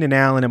put Keenan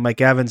Allen and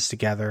Mike Evans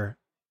together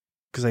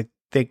because I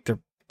think they're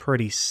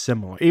pretty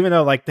similar. Even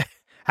though, like,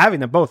 having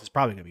them both is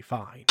probably going to be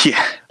fine.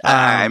 Yeah,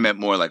 I meant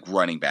more like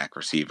running back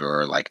receiver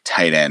or like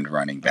tight end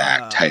running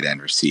back, tight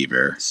end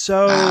receiver.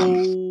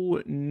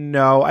 So,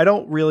 no, I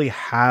don't really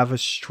have a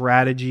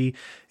strategy.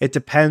 It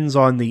depends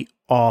on the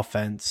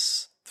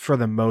offense for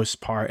the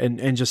most part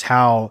and just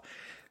how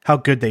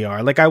good they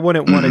are. Like, I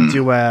wouldn't want to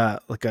do a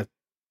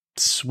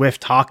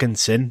Swift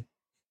Hawkinson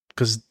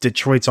because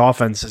Detroit's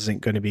offense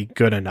isn't going to be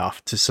good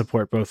enough to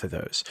support both of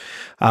those.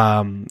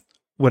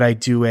 Would I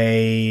do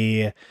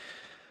a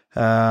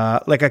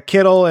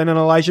Kittle and an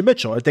Elijah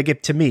Mitchell if they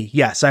get to me?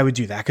 Yes, I would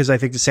do that because I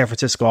think the San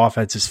Francisco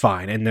offense is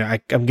fine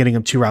and I'm getting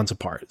them 2 rounds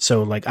apart.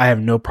 So, like, I have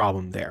no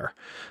problem there.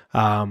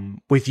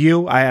 With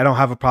you, I don't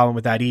have a problem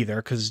with that either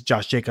because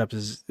Josh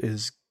Jacobs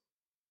is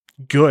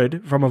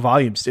good from a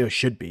volume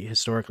should be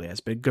historically has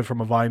been good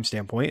from a volume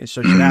standpoint, and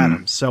so should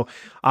Adams. So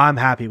I'm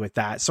happy with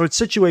that. So it's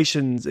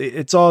situations.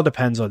 It's all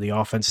depends on the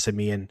offense to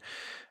me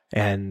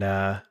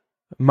and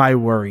my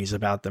worries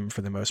about them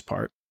for the most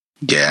part.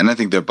 Yeah, and I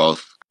think they're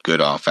both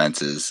good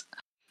offenses.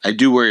 I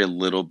do worry a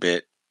little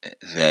bit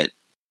that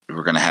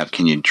we're going to have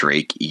Kenyon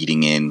Drake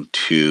eating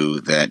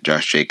into that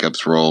Josh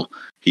Jacobs role.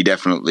 They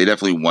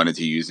definitely wanted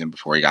to use him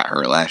before he got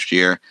hurt last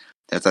year.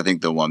 That's, I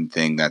think, the one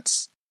thing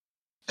that's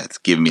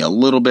given me a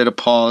little bit of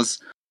pause.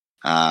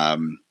 I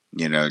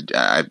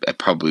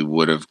probably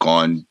would have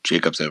gone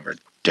Jacobs over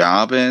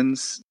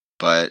Dobbins,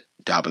 but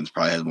Dobbins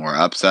probably has more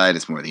upside.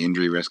 It's more the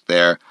injury risk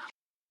there.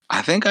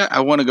 I think I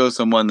want to go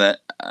someone that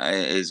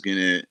is going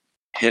to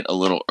hit a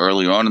little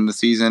early on in the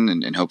season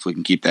and hopefully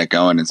can keep that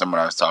going. And someone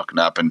I was talking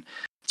up, and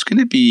it's going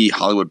to be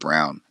Hollywood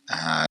Brown.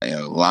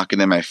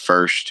 Locking in my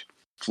first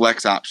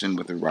flex option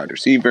with a wide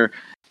receiver.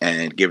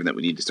 And given that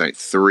we need to start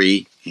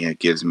 3, it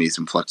gives me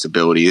some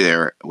flexibility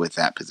there with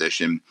that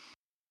position.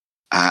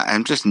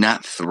 I'm just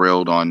not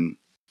thrilled on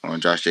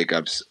Josh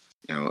Jacobs,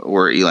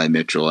 or Eli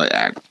Mitchell.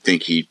 I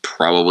think he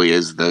probably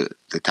is the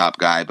top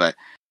guy, but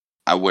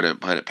I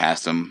wouldn't put it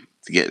past him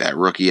to get that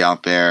rookie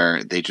out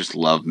there. They just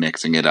love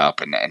mixing it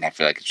up, and I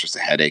feel like it's just a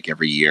headache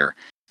every year.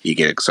 You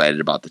get excited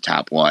about the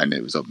top one.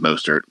 It was a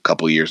Mostert a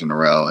couple years in a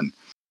row, and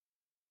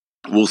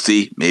we'll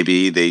see.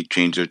 Maybe they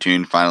change their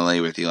tune finally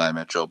with Eli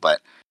Mitchell,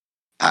 but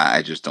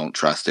I just don't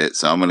trust it.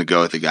 So I'm going to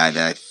go with a guy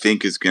that I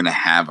think is going to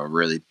have a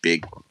really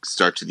big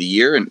start to the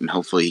year, and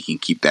hopefully he can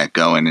keep that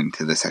going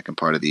into the second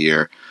part of the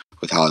year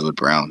with Hollywood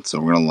Brown. So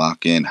we're going to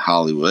lock in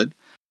Hollywood.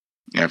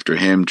 After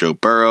him, Joe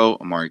Burrow,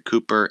 Amari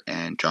Cooper,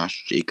 and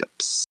Josh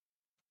Jacobs.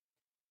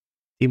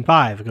 Team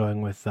 5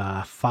 going with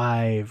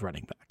 5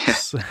 running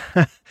backs.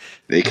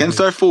 They can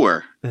start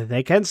 4.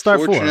 They can start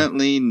 4.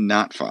 Fortunately,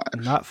 not 5.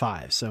 Not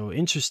 5. So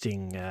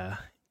interesting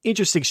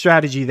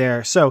strategy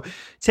there. So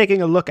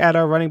taking a look at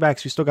our running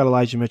backs, we still got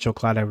Elijah Mitchell,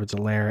 Clyde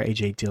Edwards-Helaire,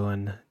 A.J.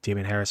 Dillon,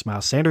 Damian Harris,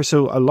 Miles Sanders.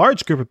 So a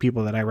large group of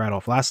people that I read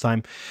off last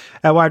time.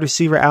 At wide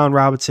receiver, Allen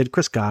Robinson,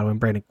 Chris Godwin,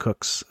 Brandon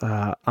Cooks,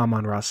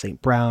 Amon-Ra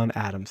St. Brown,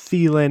 Adam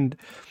Thielen.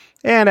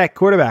 And at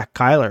quarterback,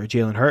 Kyler,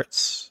 Jalen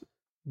Hurts,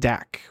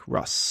 Dak,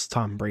 Russ,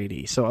 Tom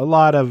Brady. So a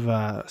lot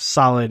of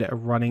solid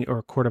running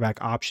or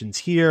quarterback options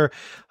here.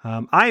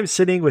 I am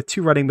sitting with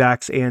 2 running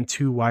backs and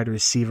 2 wide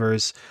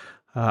receivers.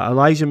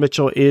 Elijah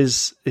Mitchell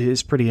is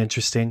pretty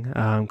interesting.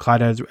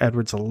 Clyde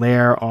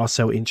Edwards-Helaire,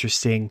 also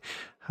interesting.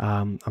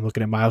 I'm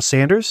looking at Miles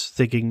Sanders,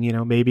 thinking,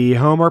 maybe a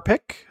homer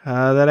pick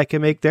that I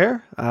can make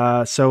there.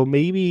 So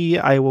maybe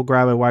I will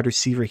grab a wide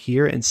receiver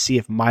here and see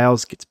if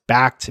Miles gets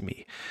back to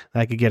me.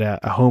 I could get a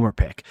homer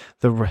pick.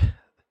 The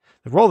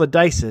roll of the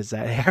dice is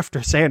that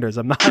after Sanders,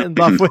 I'm not in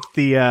love with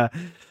the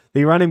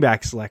running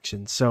back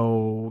selection.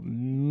 So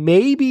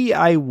maybe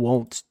I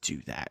won't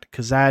do that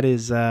because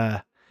that's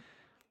a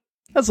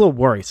little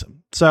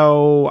worrisome.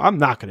 So I'm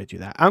not going to do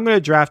that. I'm going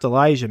to draft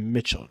Elijah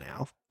Mitchell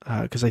now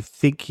because I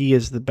think he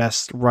is the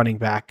best running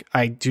back.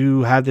 I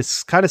do have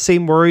this kind of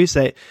same worries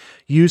that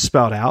you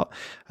spelled out,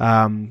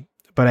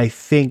 but I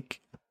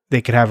think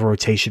they could have a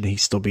rotation and he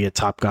still be a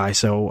top guy.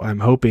 So I'm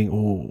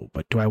hoping,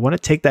 but do I want to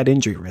take that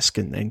injury risk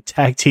and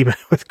tag team it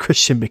with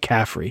Christian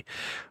McCaffrey?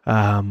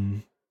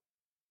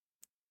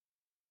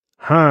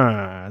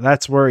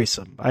 That's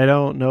worrisome. I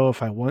don't know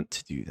if I want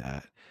to do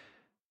that.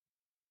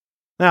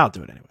 I'll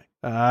do it anyway.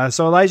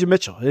 So Elijah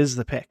Mitchell is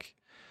the pick.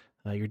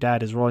 Your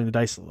dad is rolling the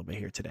dice a little bit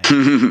here today.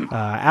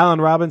 Allen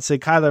Robinson,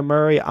 Kyler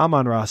Murray,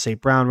 Amon-Ra St.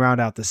 Brown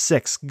round out the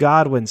 6th.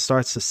 Godwin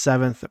starts the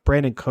 7th.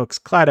 Brandon Cooks,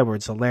 Clyde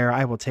Edwards-Helaire.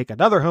 I will take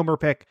another homer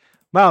pick.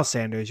 Miles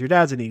Sanders. Your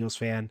dad's an Eagles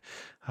fan.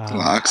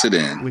 Locks it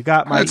in. We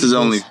got my That's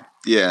Eagles.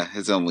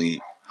 his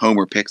only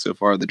homer pick so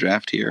far of the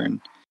draft here in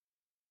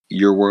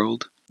your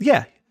world.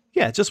 Yeah,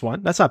 just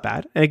one. That's not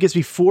bad. And it gives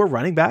me 4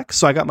 running backs.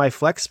 So I got my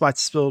flex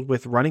spots filled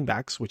with running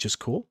backs, which is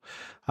cool.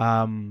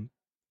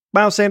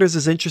 Miles Sanders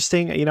is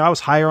interesting. I was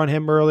higher on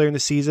him earlier in the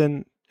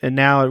season, and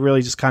now it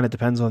really just kind of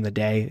depends on the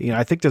day.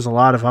 I think there's a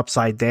lot of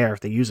upside there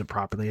if they use it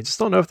properly. I just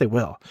don't know if they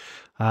will.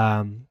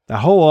 The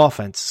whole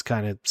offense is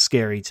kind of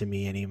scary to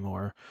me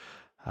anymore.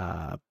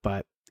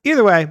 But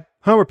either way,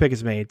 homer pick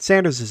is made.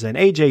 Sanders is in.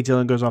 A.J.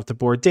 Dillon goes off the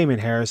board. Damian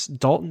Harris,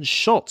 Dalton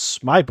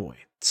Schultz, my boy,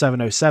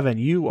 7:07.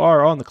 You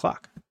are on the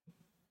clock.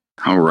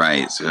 All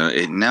right. So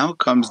it now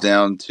comes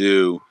down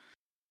to,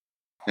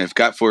 I've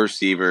got 4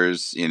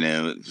 receivers.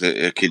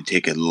 It could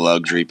take a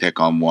luxury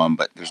pick on one,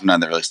 but there's none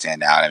that really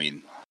stand out. I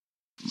mean,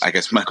 I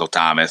guess Michael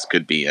Thomas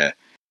could be a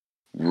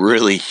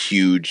really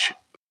huge,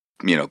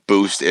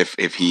 boost if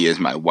he is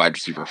my wide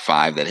receiver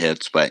 5 that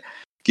hits. But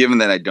given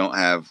that I don't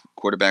have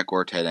quarterback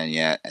or tight end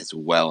yet, as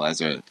well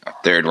as a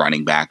third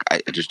running back,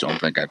 I just don't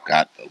think I've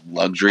got the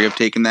luxury of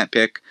taking that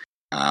pick.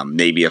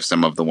 Maybe if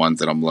some of the ones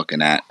that I'm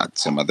looking at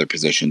some other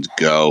positions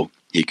go,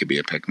 he could be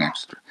a pick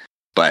next.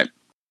 But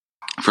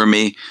for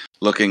me,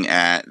 looking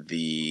at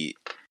the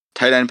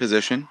tight end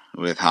position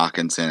with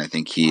Hawkinson, I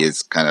think he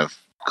is kind of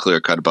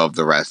clear cut above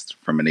the rest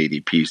from an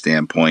ADP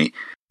standpoint.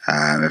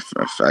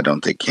 If I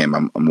don't take him,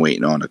 I'm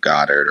waiting on a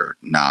Goddard or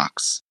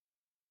Knox,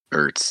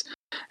 Ertz,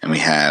 and we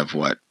have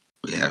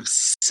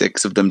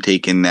 6 of them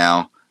taken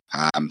now.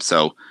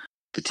 So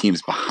the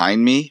teams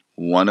behind me,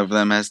 one of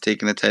them has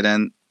taken a tight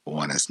end,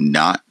 one has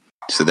not.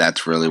 So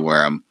that's really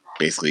where I'm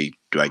basically,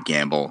 do I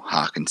gamble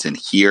Hawkinson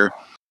here?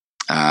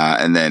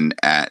 And then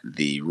at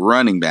the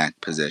running back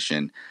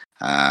position,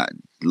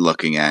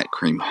 looking at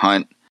Kareem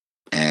Hunt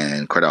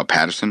and Cordell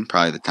Patterson,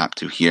 probably the top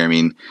 2 here. I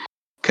mean,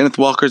 Kenneth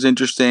Walker's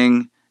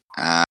interesting.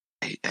 I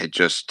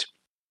just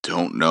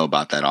don't know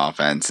about that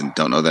offense and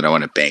don't know that I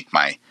want to bank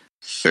my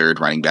third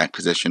running back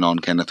position on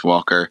Kenneth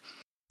Walker,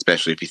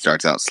 especially if he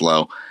starts out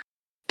slow.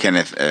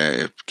 Kareem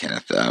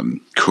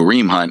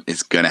Hunt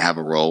is going to have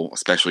a role,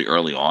 especially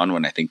early on,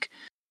 when I think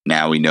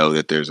now we know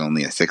that there's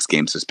only a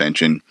 6-game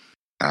suspension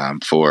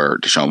for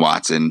Deshaun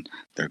Watson.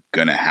 They're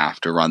going to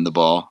have to run the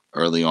ball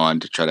early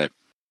on to try to,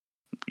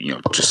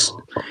 just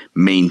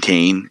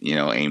maintain,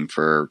 aim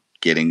for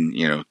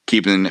getting,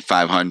 keeping it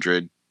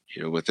 500,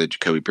 with a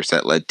Jacoby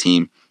Brissett-led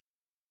team.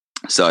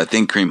 So I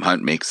think Kareem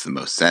Hunt makes the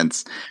most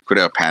sense.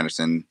 Cordell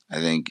Patterson, I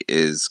think,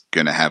 is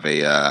going to have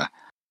a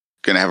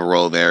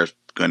role there.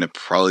 Going to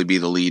probably be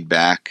the lead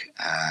back.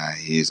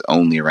 He's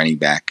only a running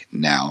back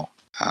now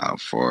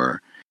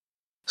for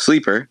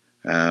sleeper,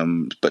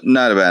 but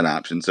not a bad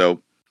option. So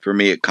for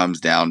me, it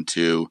comes down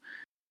to,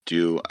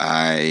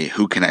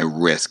 who can I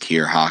risk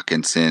here,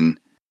 Hawkinson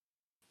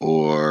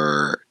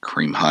or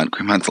Kareem Hunt?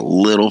 Kareem Hunt's a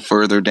little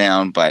further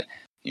down, but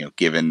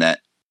given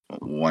that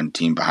one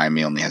team behind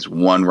me only has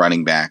 1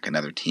 running back,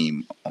 another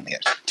team only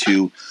has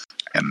 2.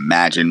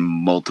 Imagine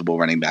multiple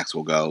running backs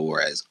will go,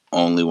 whereas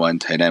only 1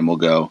 tight end will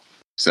go.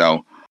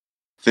 So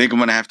I think I'm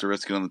going to have to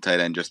risk it on the tight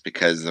end just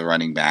because the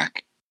running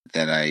back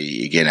that I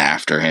get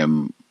after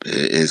him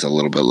is a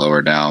little bit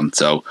lower down.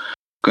 So I'm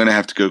going to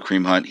have to go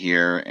Kareem Hunt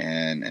here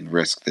and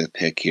risk the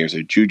pick here.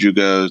 So Juju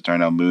goes,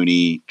 Darnell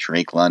Mooney,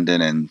 Drake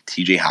London, and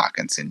TJ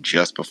Hawkinson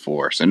just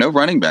before. So no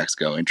running backs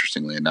go,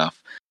 interestingly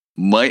enough.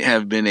 Might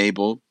have been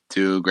able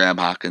to grab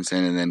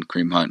Hawkinson and then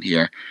Kareem Hunt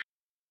here.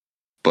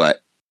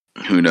 But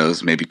who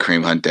knows? Maybe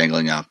Kareem Hunt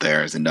dangling out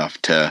there is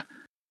enough to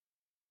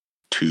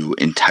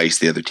entice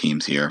the other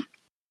teams here.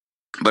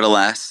 But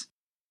alas,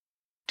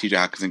 TJ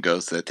Hawkinson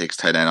goes, so that takes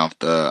tight end off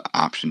the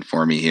option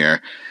for me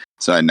here.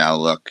 So I now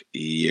look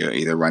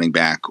either running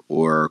back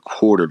or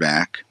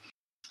quarterback.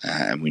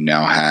 And we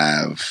now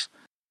have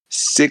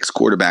 6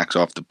 quarterbacks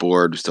off the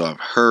board. We still have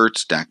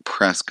Hurts, Dak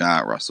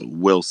Prescott, Russell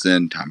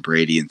Wilson, Tom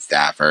Brady, and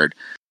Stafford.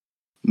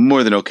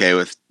 More than okay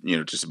with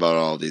just about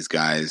all these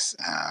guys.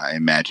 I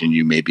imagine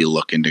you may be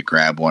looking to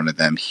grab one of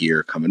them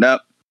here coming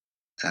up.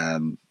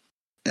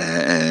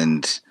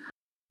 And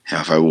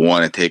if I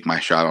want to take my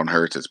shot on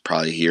Hurts, it's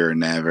probably here or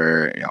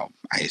never.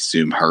 I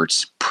assume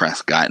Hurts,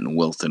 Prescott, and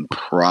Wilson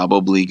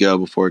probably go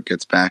before it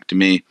gets back to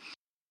me.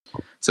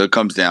 So it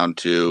comes down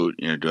to,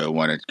 do I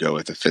want to go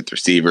with a fifth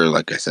receiver,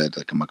 like I said,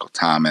 like a Michael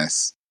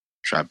Thomas,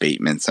 Rashad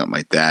Bateman, something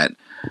like that?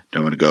 Do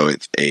I want to go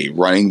with a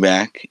running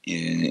back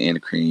in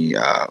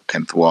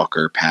Kenneth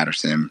Walker,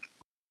 Patterson,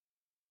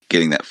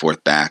 getting that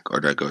fourth back,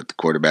 or do I go with the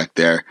quarterback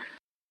there?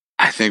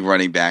 I think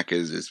running back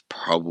is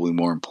probably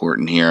more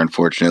important here,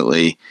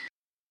 unfortunately.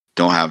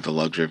 Don't have the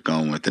luxury of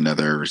going with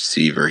another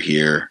receiver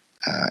here,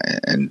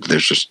 and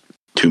there's just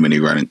too many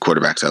running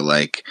quarterbacks I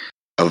like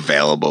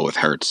available with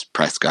Hurts,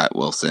 Prescott,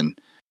 Wilson.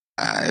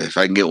 If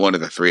I can get one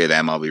of the three of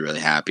them, I'll be really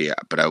happy,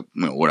 but I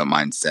wouldn't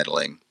mind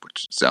settling,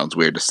 which sounds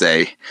weird to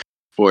say,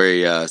 for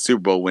a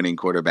Super Bowl winning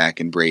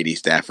quarterback in Brady,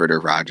 Stafford, or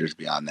Rodgers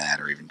beyond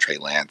that, or even Trey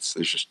Lance.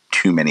 There's just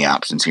too many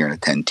options here in a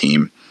 10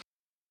 team.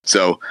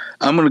 So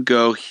I'm going to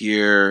go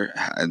here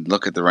and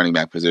look at the running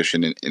back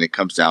position, and it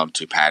comes down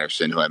to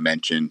Patterson, who I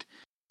mentioned,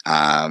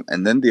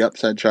 and then the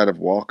upside shot of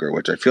Walker,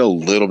 which I feel a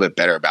little bit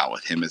better about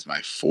with him as my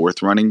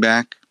fourth running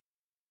back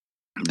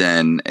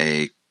than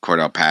a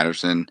Cordell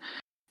Patterson.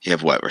 You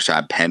have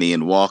Rashad Penny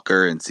and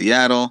Walker in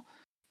Seattle,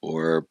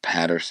 or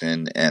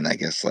Patterson and I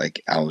guess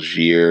like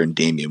Algier and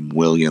Damian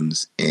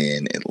Williams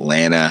in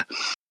Atlanta.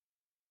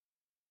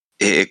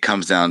 It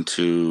comes down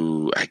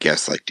to, I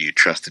guess, do you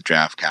trust the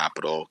draft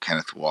capital?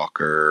 Kenneth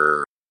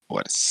Walker,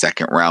 a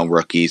second round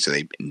rookie, so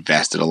they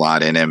invested a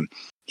lot in him.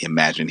 You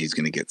imagine he's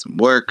going to get some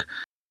work.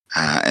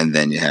 And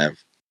then you have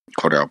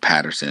Cordell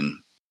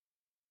Patterson,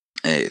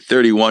 a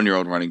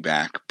 31-year-old running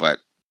back, but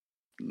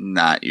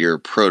not your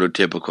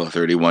prototypical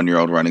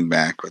 31-year-old running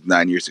back with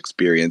 9 years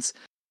experience,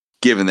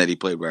 given that he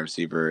played wide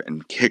receiver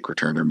and kick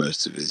returner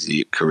most of his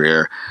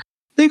career.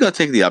 I think I'll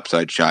take the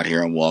upside shot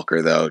here on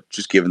Walker, though,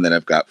 just given that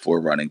I've got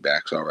 4 running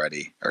backs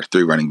already, or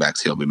 3 running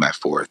backs. He'll be my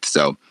 4th.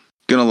 So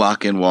going to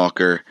lock in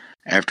Walker.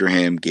 After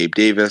him, Gabe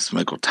Davis,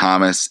 Michael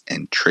Thomas,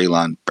 and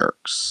Treylon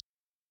Burks.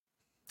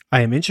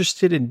 I am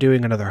interested in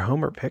doing another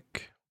homer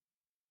pick.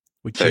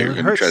 So you're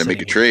going to try to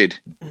make a trade.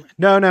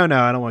 No. I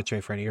don't want to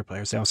trade for any of your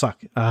players. They all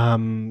suck.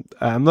 I'm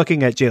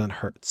looking at Jalen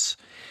Hurts.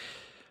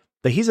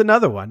 But he's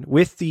another one.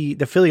 With the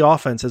Philly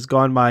offense has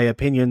gone my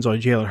opinions on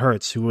Jalen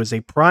Hurts, who was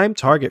a prime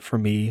target for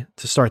me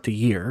to start the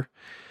year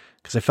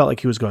because I felt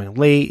like he was going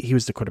late. He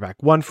was the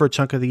quarterback 1 for a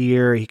chunk of the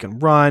year. He can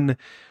run.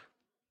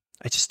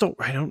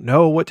 I don't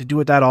know what to do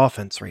with that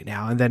offense right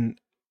now. And then,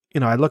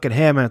 I look at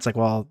him and it's like,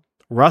 well,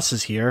 Russ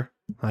is here.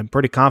 I'm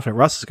pretty confident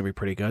Russ is going to be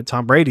pretty good.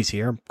 Tom Brady's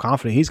here. I'm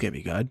confident he's going to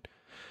be good.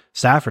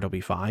 Stafford will be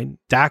fine.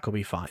 Dak will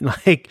be fine.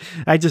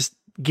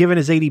 Given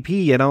his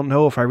ADP, I don't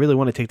know if I really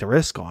want to take the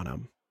risk on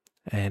him.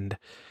 And,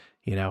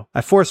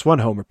 I forced one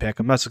homer pick.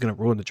 I'm not just going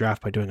to ruin the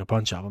draft by doing a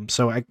bunch of them.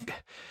 So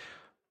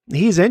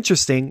he's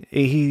interesting.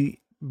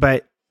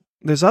 But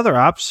there's other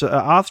options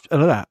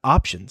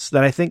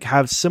that I think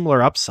have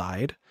similar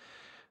upside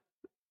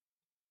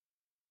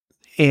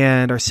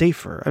and are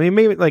safer. I mean,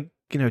 maybe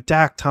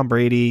Dak, Tom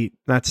Brady,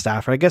 not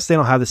Stafford. I guess they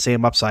don't have the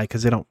same upside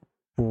because they don't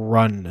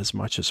run as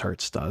much as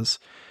Hurts does.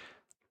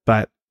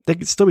 But they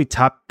could still be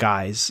top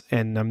guys,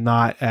 and I'm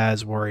not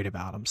as worried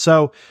about them.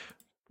 So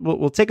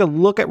we'll take a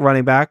look at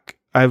running back.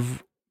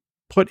 I've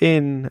put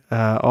in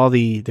all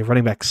the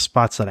running back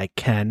spots that I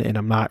can, and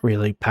I'm not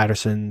really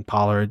Patterson,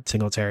 Pollard,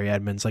 Singletary,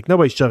 Edmonds.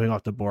 Nobody's jumping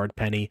off the board.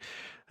 Penny,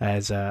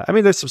 there's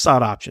some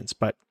solid options,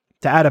 but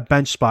to add a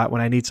bench spot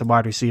when I need some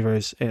wide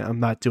receivers, I'm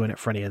not doing it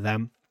for any of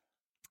them.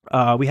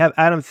 We have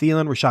Adam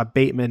Thielen, Rashad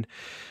Bateman,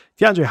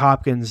 DeAndre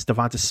Hopkins,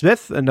 Devonta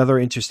Smith, another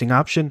interesting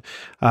option.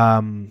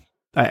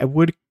 I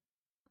would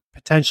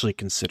potentially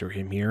consider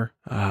him here.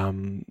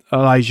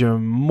 Elijah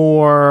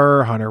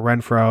Moore, Hunter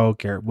Renfrow,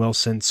 Garrett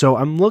Wilson. So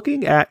I'm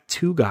looking at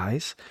 2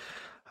 guys,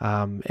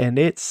 and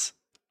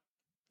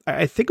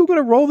I think I'm going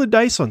to roll the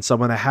dice on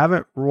someone I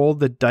haven't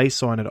rolled the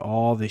dice on at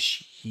all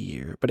this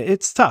year, but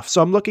it's tough.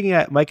 So I'm looking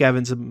at Mike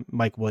Evans and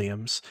Mike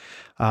Williams,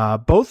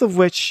 both of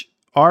which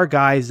are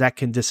guys that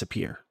can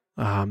disappear.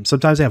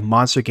 Sometimes they have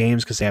monster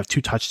games because they have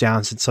 2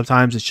 touchdowns, and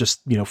sometimes it's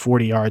just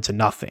 40 yards and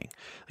nothing.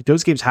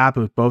 Those games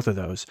happen with both of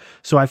those.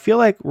 So I feel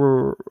like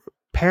we're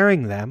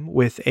pairing them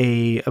with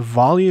a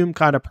volume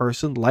kind of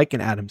person like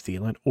an Adam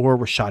Thielen or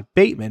Rashad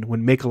Bateman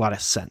would make a lot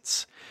of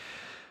sense.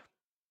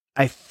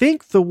 I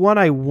think the one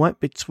I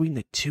want between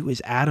the 2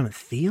 is Adam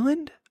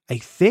Thielen. I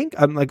think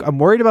I'm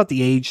worried about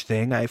the age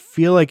thing. I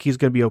feel like he's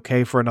going to be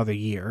okay for another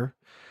year.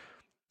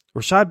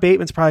 Rashad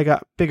Bateman's probably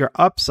got bigger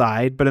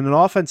upside, but in an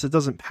offense that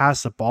doesn't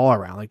pass the ball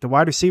around, the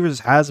wide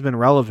receivers hasn't been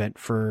relevant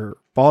for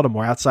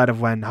Baltimore outside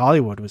of when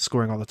Hollywood was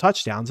scoring all the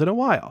touchdowns in a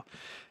while.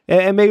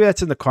 And maybe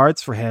that's in the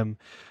cards for him.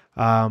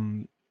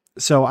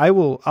 So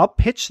I'll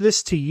pitch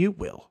this to you,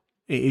 Will.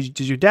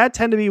 Does your dad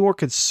tend to be more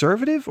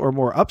conservative or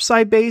more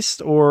upside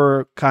based,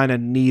 or kind of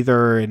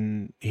neither?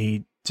 And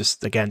he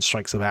just, again,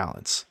 strikes a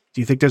balance. Do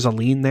you think there's a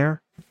lean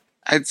there?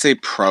 I'd say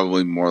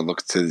probably more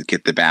look to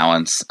get the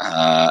balance.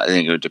 I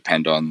think it would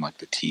depend on like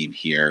the team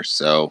here.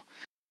 So,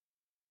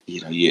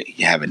 you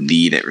have a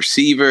need at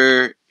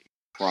receiver.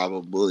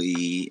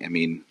 Probably, I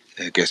mean,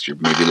 I guess you're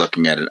maybe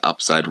looking at an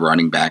upside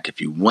running back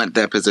if you want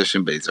that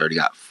position, but he's already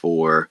got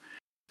 4.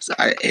 So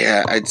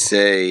I'd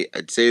say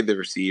the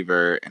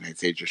receiver, and I'd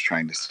say just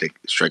trying to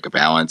strike a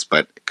balance,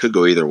 but it could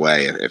go either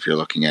way if you're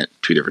looking at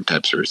 2 different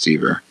types of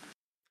receiver.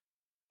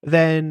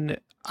 Then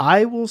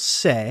I will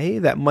say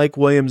that Mike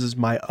Williams is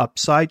my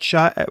upside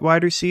shot at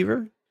wide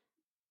receiver,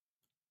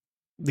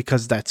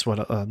 because that's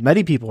what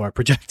many people are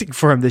projecting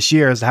for him this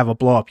year, is to have a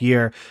blow up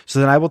year.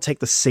 So then I will take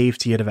the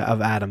safety of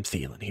Adam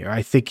Thielen here.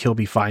 I think he'll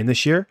be fine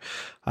this year.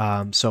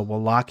 So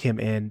we'll lock him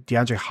in.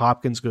 DeAndre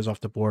Hopkins goes off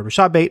the board.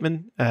 Rashad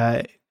Bateman,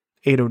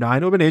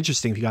 809. It would have been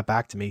interesting if he got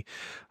back to me.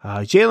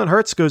 Jalen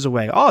Hurts goes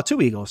away. Oh,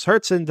 2 Eagles.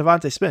 Hurts and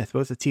Devontae Smith,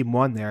 both the team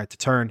 1 there at the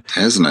turn.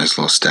 That's a nice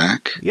little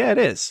stack. Yeah, it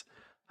is.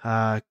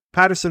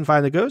 Patterson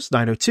finally goes,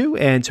 902,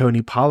 and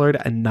Tony Pollard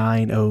at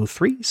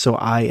 903. So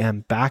I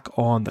am back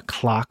on the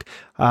clock.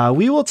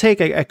 We will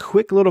take a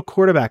quick little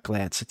quarterback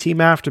glance. The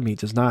team after me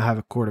does not have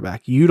a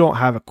quarterback. You don't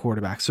have a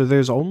quarterback. So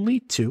there's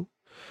only 2.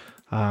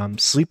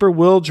 Sleeper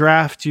will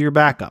draft your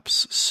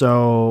backups.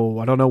 So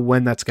I don't know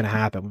when that's going to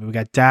happen. We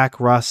got Dak,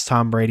 Russ,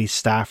 Tom Brady,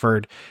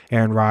 Stafford,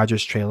 Aaron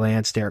Rodgers, Trey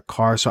Lance, Derek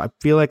Carr. So I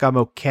feel like I'm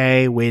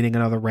okay waiting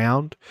another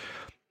round.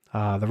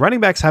 The running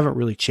backs haven't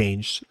really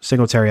changed.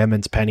 Singletary,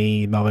 Edmonds,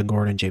 Penny, Melvin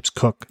Gordon, James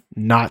Cook,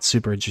 not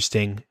super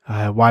interesting.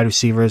 Wide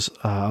receivers,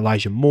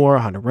 Elijah Moore,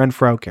 Hunter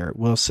Renfrow, Garrett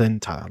Wilson,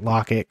 Tyler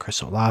Lockett,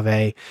 Chris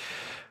Olave,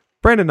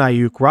 Brandon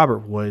Ayuk,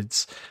 Robert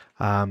Woods.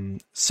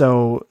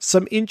 So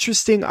some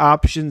interesting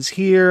options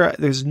here.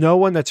 There's no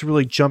one that's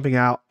really jumping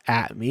out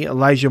at me.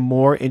 Elijah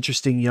Moore,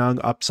 interesting young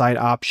upside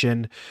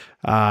option.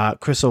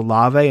 Chris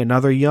Olave,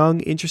 another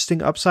young,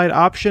 interesting upside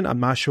option. I'm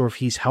not sure if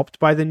he's helped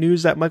by the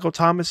news that Michael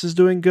Thomas is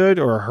doing good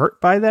or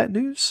hurt by that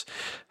news.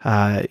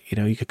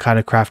 You could kind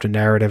of craft a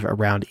narrative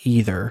around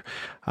either.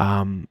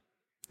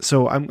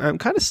 So I'm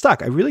kind of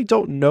stuck. I really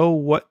don't know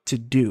what to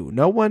do.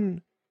 No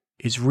one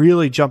is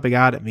really jumping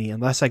out at me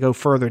unless I go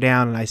further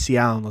down and I see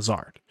Allen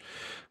Lazard.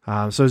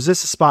 So is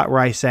this a spot where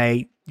I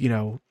say,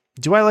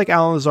 do I like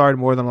Allen Lazard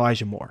more than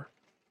Elijah Moore?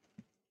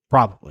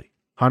 Probably.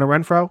 Hunter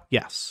Renfrow?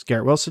 Yes.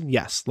 Garrett Wilson?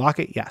 Yes.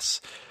 Lockett?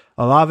 Yes.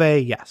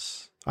 Olave?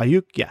 Yes.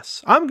 Ayuk?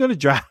 Yes. I'm going to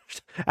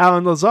draft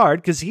Allen Lazard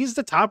because he's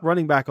the top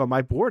running back on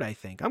my board, I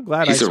think. I'm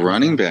glad he's a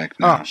running back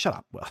now. Oh, shut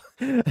up. Well,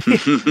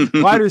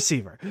 wide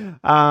receiver.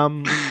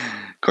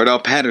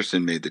 Cordell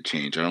Patterson made the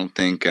change. I don't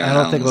think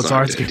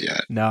Lazard's good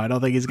yet. No, I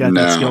don't think he's got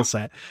that skill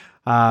set.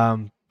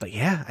 But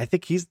yeah, I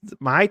think he's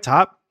my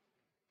top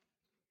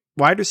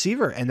wide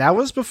receiver. And that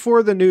was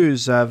before the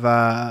news of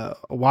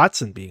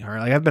Watson being hurt.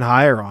 Like, I've been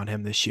higher on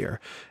him this year.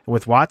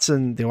 With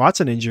the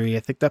Watson injury, I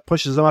think that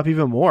pushes him up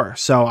even more.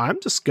 So I'm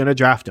just going to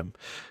draft him.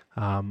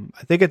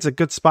 I think it's a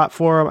good spot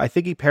for him. I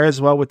think he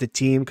pairs well with the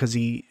team because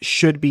he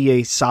should be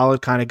a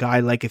solid kind of guy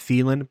like a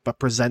Thielen, but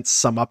presents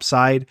some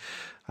upside.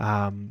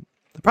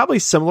 Probably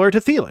similar to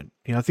Thielen.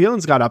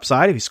 Thielen's got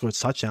upside if he scores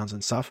touchdowns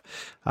and stuff.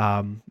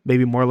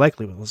 Maybe more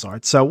likely with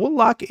Lazard. So we'll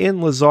lock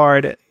in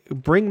Lazard,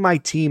 bring my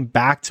team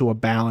back to a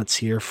balance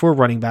here. 4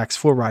 running backs,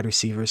 4 wide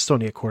receivers, still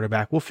need a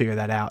quarterback. We'll figure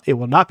that out. It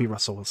will not be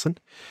Russell Wilson.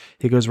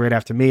 He goes right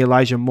after me.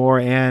 Elijah Moore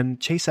and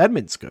Chase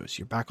Edmonds goes.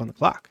 You're back on the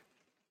clock.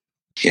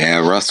 Yeah,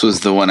 Russ was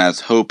the one I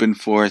was hoping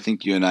for. I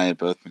think you and I have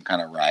both been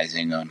kind of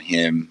rising on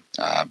him.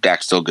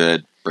 Dak's still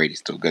good. Brady's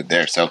still good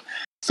there. So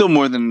still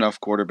more than enough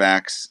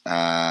quarterbacks.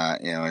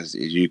 As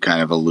you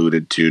kind of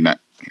alluded to, not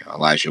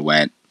Elijah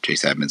went,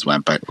 Chase Edmonds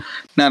went, but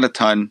not a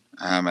ton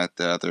at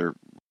the other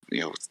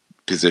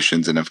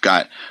positions. And I've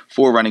got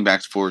 4 running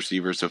backs, 4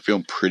 receivers, so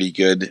feeling pretty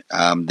good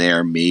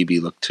there. Maybe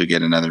look to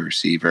get another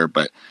receiver,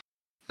 but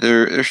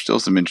there's still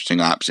some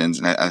interesting options.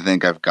 And I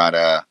think I've got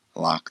to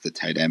lock the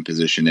tight end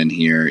position in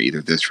here,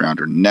 either this round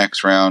or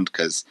next round,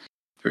 because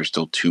there's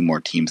still 2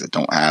 more teams that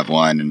don't have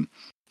one, and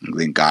I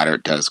think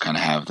Goddard does kind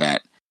of have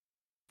that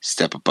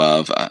step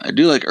above. I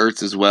do like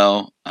Ertz as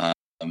well,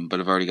 but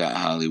I've already got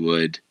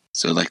Hollywood,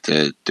 so I'd like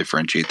to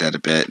differentiate that a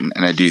bit. And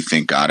I do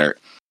think Goddard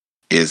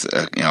is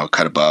a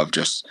cut above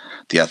just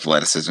the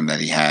athleticism that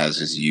he has,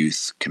 his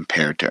youth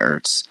compared to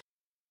Ertz.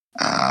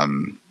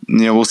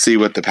 We'll see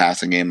what the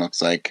passing game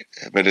looks like,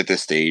 but at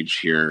this stage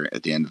here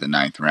at the end of the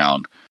 9th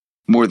round,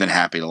 more than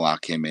happy to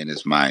lock him in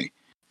as my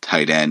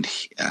tight end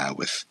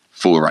with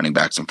 4 running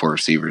backs and 4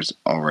 receivers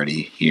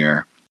already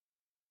here.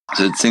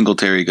 So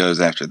Singletary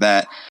goes after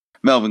that.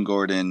 Melvin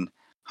Gordon,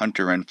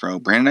 Hunter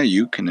Renfrow, Brandon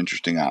Ayuk, an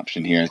interesting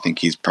option here. I think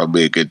he's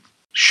probably a good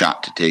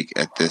shot to take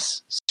at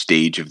this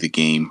stage of the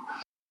game.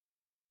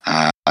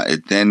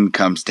 It then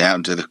comes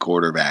down to the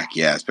quarterback,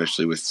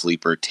 especially with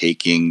Sleeper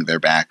taking their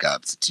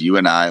backups. It's you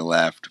and I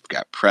left. We've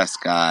got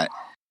Prescott,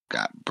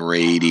 got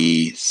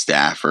Brady,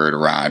 Stafford,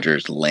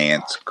 Rodgers,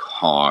 Lance,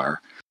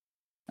 Carr.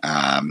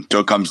 So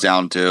it comes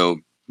down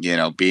to,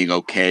 being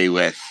okay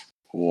with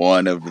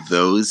one of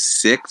those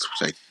 6,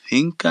 which I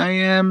think I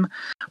am.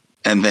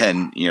 And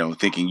then,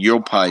 thinking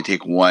you'll probably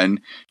take one,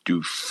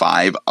 do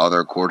 5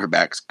 other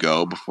quarterbacks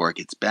go before it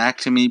gets back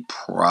to me?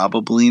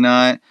 Probably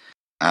not.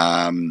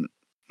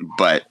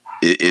 But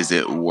is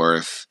it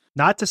worth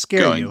Not to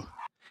scare going? you.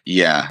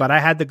 Yeah. But I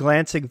had the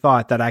glancing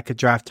thought that I could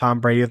draft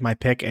Tom Brady with my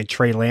pick and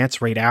Trey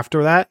Lance right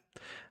after that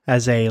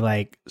as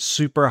a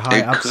super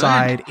high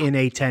upside in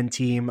a 10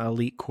 team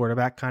elite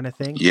quarterback kind of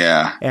thing.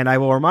 Yeah. And I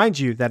will remind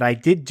you that I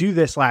did do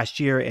this last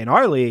year in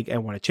our league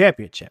and won a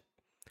championship.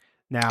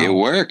 Now it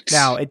worked.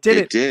 Now it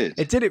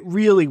didn't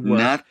really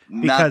work.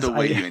 Not the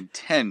way you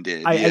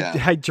intended.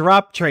 I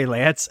dropped Trey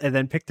Lance and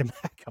then picked him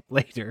back up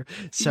later.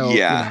 So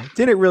it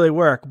didn't really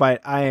work,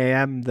 but I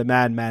am the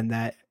madman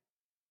that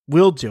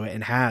will do it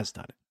and has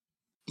done it.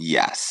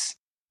 Yes.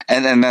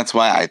 And then that's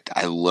why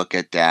I look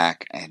at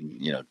Dak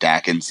and,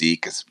 Dak and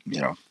Zeke is,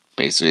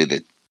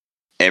 basically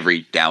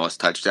every Dallas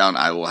touchdown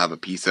I will have a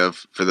piece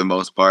of for the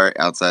most part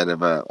outside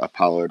of a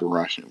Pollard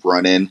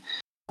run in.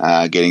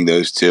 Getting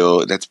those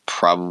two, that's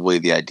probably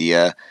the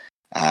idea.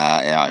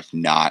 If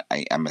not,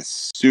 I'm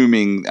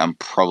assuming I'm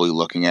probably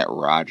looking at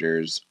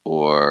Rodgers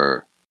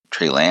or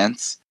Trey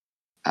Lance,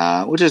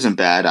 which isn't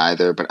bad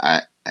either. But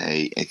I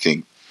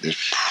think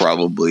there's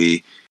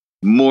probably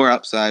more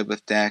upside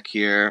with Dak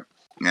here.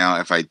 Now,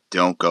 if I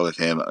don't go with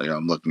him,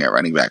 I'm looking at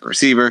running back,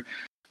 receiver.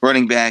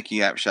 Running back, you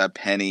got Rashad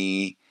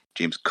Penny,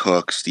 James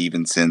Cook,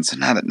 Stevenson. So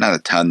not a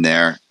ton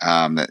there.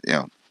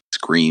 That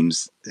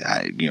screams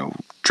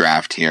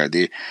draft here.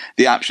 The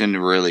option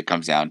really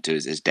comes down to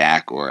is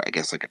Dak or I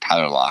guess like a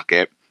Tyler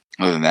Lockett.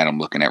 Other than that, I'm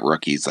looking at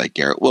rookies like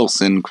Garrett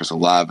Wilson, Chris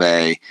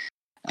Olave,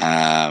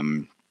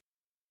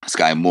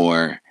 Sky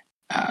Moore.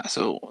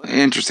 So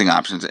interesting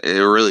options. It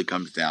really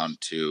comes down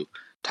to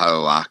Tyler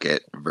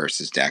Lockett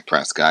versus Dak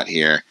Prescott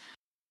here.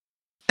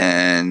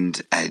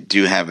 And I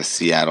do have a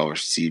Seattle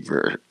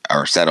receiver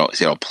or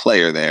Seattle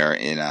player there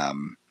in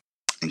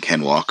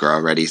Ken Walker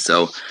already.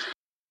 So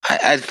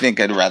I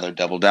think I'd rather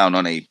double down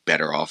on a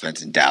better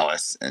offense in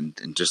Dallas and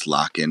just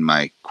lock in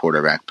my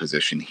quarterback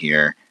position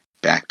here,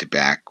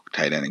 back-to-back,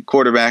 tight end and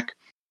quarterback.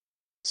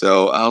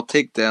 So I'll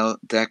take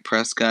Dak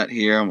Prescott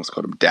here. I almost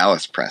called him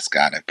Dallas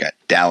Prescott. I've got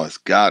Dallas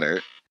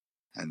Goedert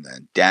and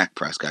then Dak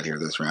Prescott here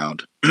this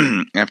round.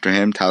 After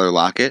him, Tyler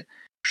Lockett,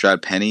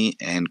 Rashad Penny,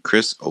 and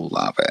Chris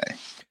Olave.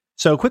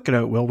 So quick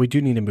note, Will, we do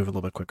need to move a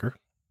little bit quicker.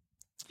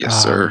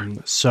 Yes, sir.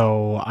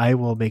 So I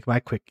will make my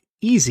quick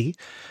easy.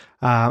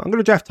 I'm going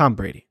to draft Tom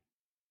Brady.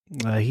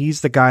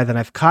 He's the guy that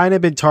I've kind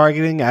of been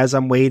targeting as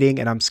I'm waiting,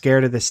 and I'm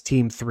scared of this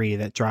team 3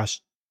 that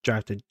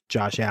drafted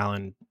Josh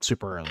Allen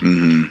super early.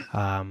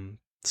 Mm-hmm.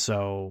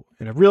 So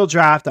in a real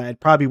draft, I'd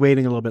probably be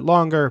waiting a little bit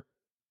longer,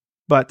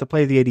 but to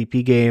play the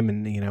ADP game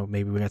and,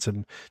 maybe we got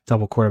some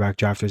double quarterback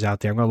drafters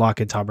out there, I'm going to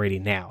lock in Tom Brady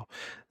now.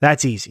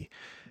 That's easy.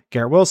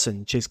 Garrett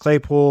Wilson, Chase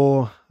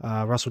Claypool,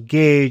 Russell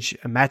Gage,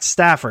 and Matt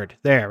Stafford.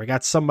 There, we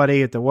got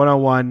somebody at the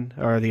 101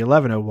 or the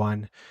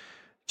 1101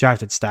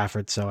 drafted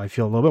Stafford, so I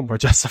feel a little bit more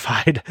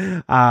justified.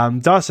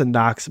 Dawson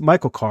Knox,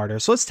 Michael Carter.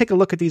 So let's take a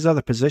look at these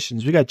other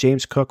positions. We got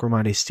James Cook,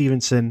 Ramondre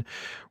Stevenson,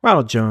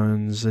 Ronald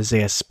Jones,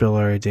 Isaiah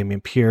Spiller,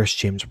 Dameon Pierce,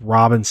 James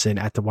Robinson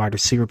at the wide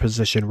receiver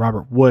position,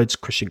 Robert Woods,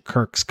 Christian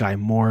Kirk, Sky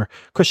Moore,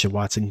 Christian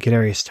Watson,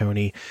 Kadarius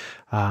Toney.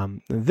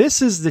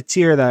 This is the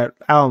tier that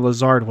Alan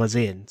Lazard was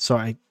in,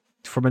 so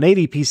from an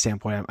ADP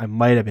standpoint, I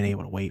might have been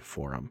able to wait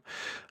for him.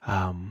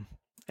 And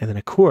then,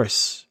 of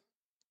course,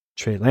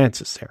 Trey Lance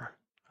is there.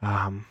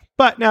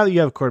 But now that you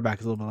have a quarterback,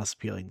 it's a little bit less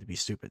appealing to be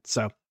stupid.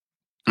 So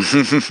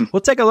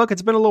we'll take a look.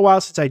 It's been a little while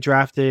since I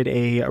drafted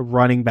a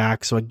running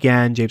back. So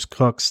again, James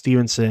Cook,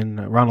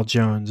 Stevenson, Ronald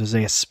Jones,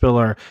 Isaiah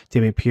Spiller,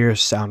 Dameon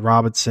Pierce,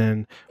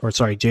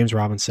 James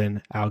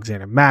Robinson,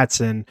 Alexander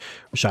Mattson,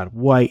 Rashad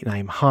White,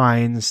 Naeem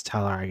Hines,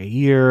 Tyler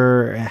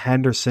Allgeier,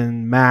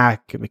 Henderson,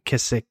 Mack,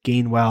 McKissick,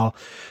 Gainwell.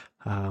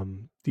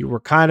 You were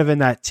kind of in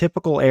that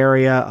typical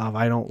area of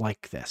I don't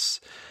like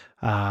this.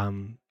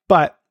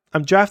 But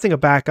I'm drafting a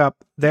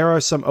backup. There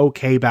are some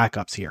okay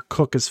backups here.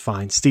 Cook is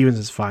fine. Stevens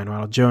is fine.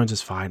 Ronald Jones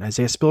is fine.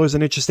 Isaiah Spiller is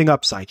an interesting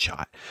upside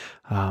shot.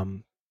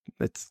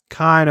 It's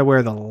kind of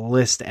where the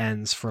list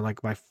ends for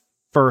my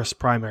first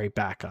primary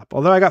backup.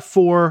 Although I got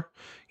 4,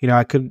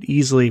 I could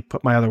easily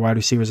put my other wide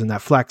receivers in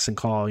that flex and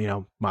call,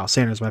 Miles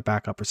Sanders my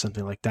backup or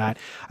something like that.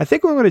 I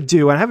think what I'm going to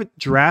do, and I haven't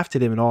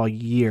drafted him in all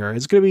year,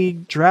 is going to be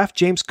draft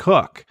James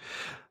Cook.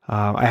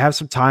 I have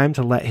some time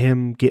to let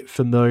him get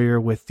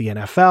familiar with the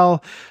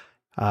NFL.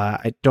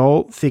 I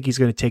don't think he's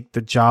going to take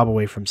the job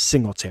away from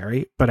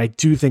Singletary, but I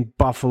do think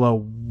Buffalo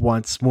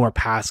wants more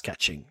pass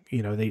catching.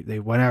 They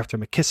went after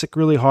McKissick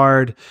really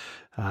hard.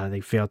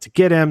 They failed to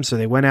get him, so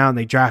they went out and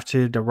they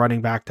drafted a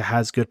running back that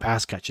has good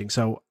pass catching.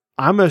 So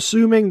I'm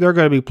assuming they're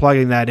going to be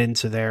plugging that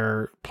into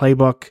their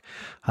playbook,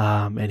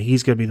 and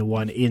he's going to be the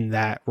one in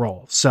that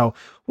role. So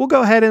we'll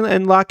go ahead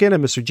and lock in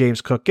on Mr.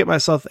 James Cook, get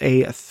myself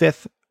a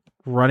 5th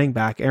running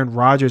back. Aaron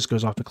Rodgers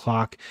goes off the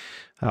clock.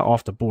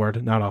 Off the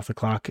board, not off the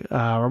clock.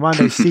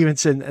 Ramondre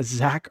Stevenson,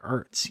 Zach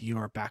Ertz, you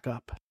are back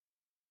up.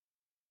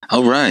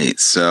 All right.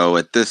 So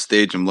at this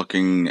stage, I'm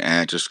looking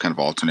at just kind of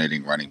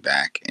alternating running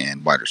back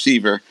and wide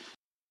receiver.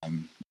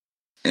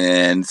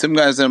 And some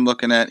guys that I'm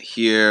looking at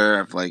here,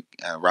 I've like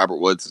Robert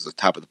Woods is the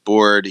top of the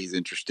board. He's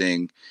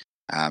interesting.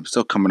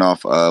 Still coming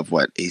off of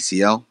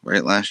ACL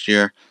right last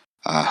year.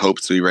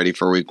 Hopes to be ready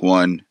for week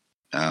one.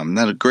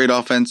 Not a great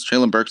offense.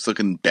 Traylon Burks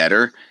looking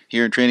better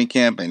here in training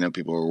camp. I know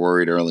people were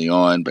worried early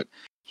on, but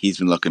he's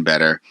been looking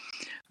better.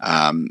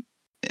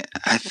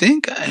 I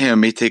think I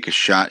may take a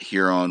shot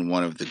here on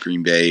one of the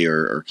Green Bay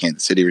or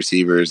Kansas City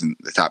receivers, and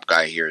the top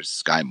guy here is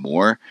Sky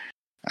Moore.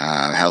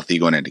 Healthy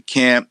going into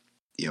camp.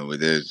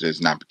 There's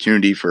an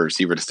opportunity for a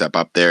receiver to step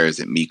up there. Is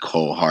it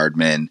Mecole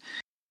Hardman?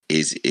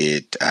 Is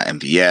it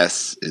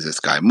MVS? Is it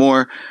Sky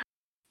Moore?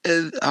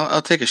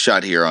 I'll take a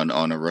shot here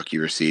on a rookie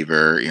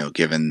receiver,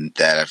 given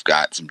that I've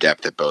got some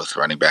depth at both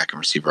running back and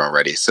receiver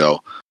already.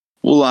 So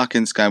we'll lock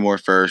in Sky Moore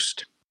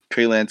first.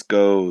 Trey Lance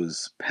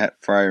goes,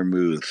 Pat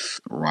Freiermuth,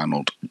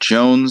 Ronald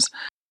Jones,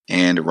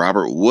 and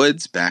Robert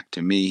Woods back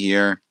to me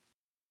here.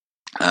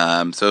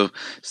 So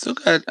still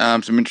got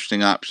some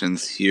interesting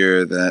options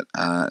here that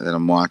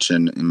I'm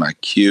watching in my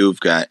queue. We've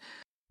got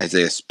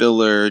Isaiah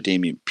Spiller,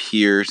 Dameon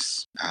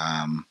Pierce.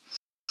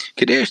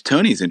 Kadarius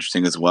Toney is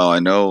interesting as well. I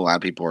know a lot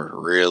of people are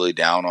really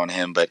down on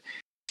him, but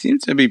he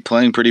seems to be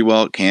playing pretty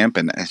well at camp,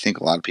 and I think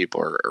a lot of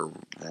people are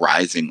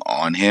rising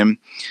on him.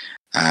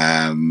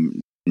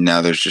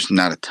 Now, there's just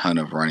not a ton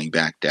of running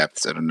back depth,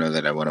 so I don't know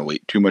that I want to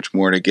wait too much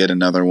more to get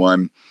another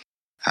one.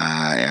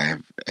 I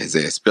have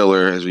Isaiah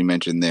Spiller, as we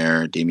mentioned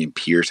there. Dameon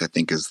Pierce, I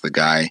think, is the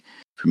guy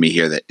for me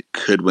here that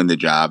could win the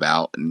job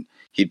out, and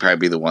he'd probably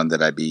be the one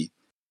that I'd be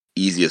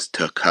easiest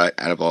to cut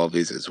out of all of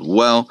these as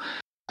well.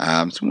 So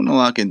I'm going to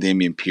lock in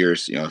Dameon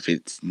Pierce. If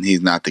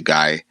he's not the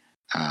guy,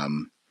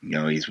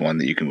 he's one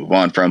that you can move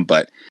on from,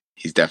 but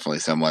he's definitely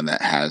someone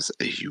that has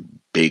a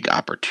big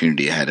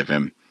opportunity ahead of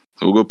him.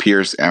 So we'll go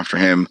Pierce after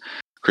him.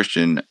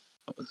 Christian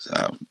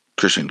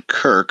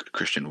Kirk,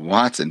 Christian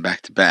Watson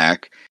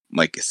back-to-back,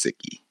 Mike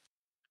Gesicki.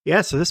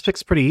 Yeah, so this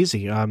pick's pretty easy.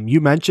 You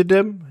mentioned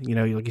him.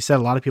 Like you said,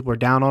 a lot of people are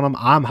down on him.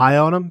 I'm high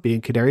on him, being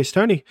Kadarius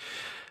Toney.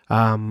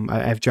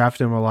 I've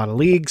drafted him in a lot of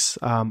leagues.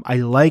 I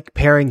like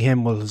pairing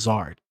him with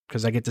Lazard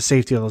because I get the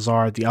safety of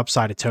Lazard, the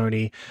upside of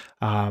Toney.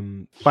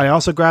 But I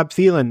also grabbed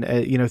Thielen.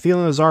 Thielen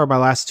and Lazard are my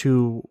last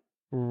two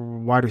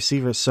wide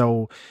receivers.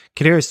 So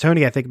Kadarius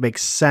Toney, I think,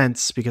 makes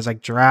sense because I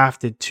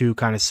drafted two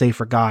kind of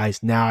safer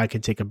guys. Now I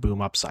can take a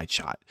boom upside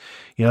shot.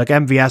 Like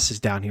MVS is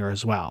down here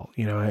as well.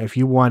 If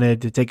you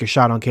wanted to take a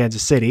shot on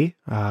Kansas City,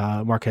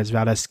 Marquez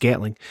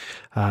Valdes-Scantling,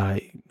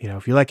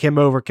 if you like him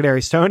over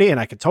Kadarius Toney, and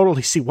I can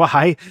totally see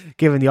why,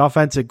 given the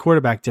offense and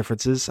quarterback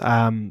differences,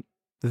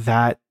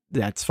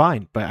 that's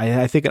fine. But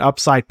I think an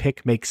upside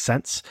pick makes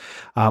sense.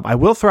 I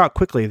will throw out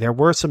quickly, there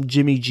were some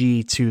Jimmy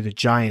G to the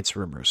Giants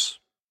rumors.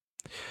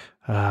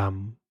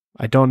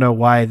 I don't know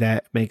why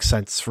that makes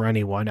sense for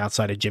anyone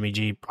outside of Jimmy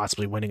G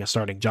possibly winning a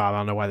starting job. I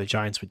don't know why the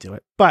Giants would do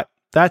it, but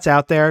that's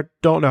out there.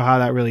 Don't know how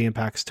that really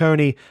impacts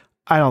Toney.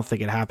 I don't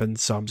think it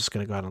happens, so I'm just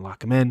going to go ahead and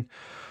lock him in.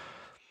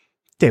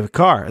 David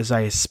Carr,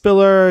 Isaiah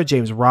Spiller,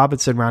 James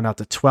Robinson round out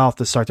the 12th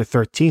to start the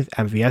 13th.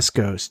 MVS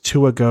goes,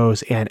 Tua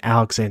goes, and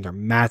Alexander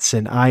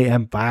Mattison. I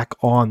am back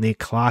on the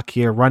clock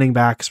here. Running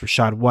backs,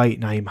 Rachaad White,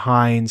 Nyheim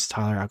Hines,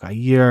 Tyler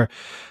Algier,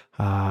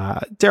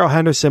 Darrell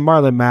Henderson,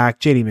 Marlon Mack,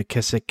 J.D.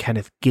 McKissick,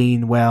 Kenneth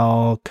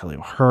Gainwell,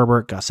 Khalil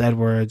Herbert, Gus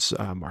Edwards,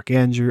 Mark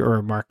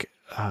Ingram,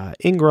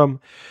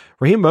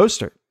 Raheem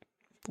Mostert.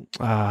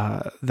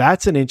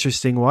 That's an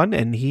interesting one,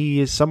 and he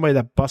is somebody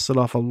that busted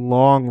off a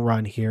long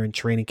run here in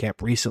training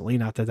camp recently.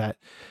 Not that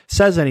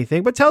says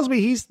anything, but tells me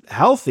he's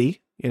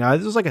healthy.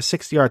 This was like a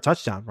 60-yard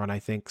touchdown run, I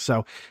think.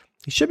 So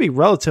he should be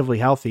relatively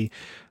healthy.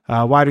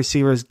 Wide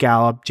receivers,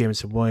 Gallup,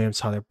 Jameson Williams,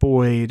 Tyler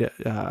Boyd,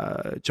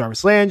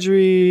 Jarvis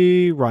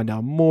Landry,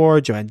 Rondell Moore,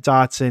 Joanne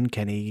Dotson,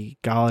 Kenny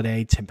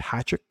Galladay, Tim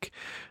Patrick,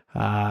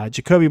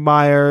 Jacoby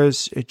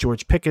Myers,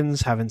 George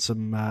Pickens having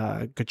some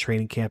good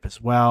training camp as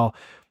well.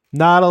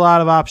 Not a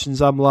lot of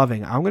options I'm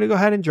loving. I'm going to go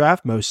ahead and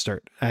draft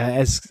Mostert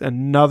as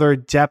another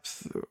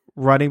depth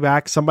running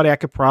back, somebody I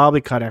could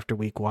probably cut after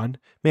week one.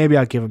 Maybe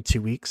I'll give him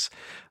 2 weeks,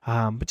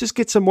 but just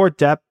get some more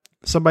depth.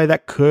 Somebody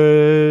that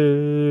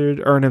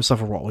could earn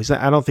himself a role.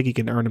 I don't think he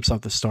can earn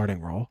himself the starting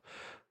role.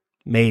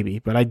 Maybe,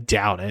 but I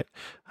doubt it.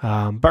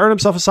 But earn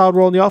himself a solid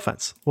role in the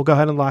offense. We'll go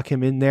ahead and lock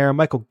him in there.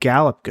 Michael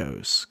Gallup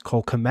goes.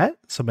 Cole Kmet,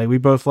 somebody we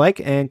both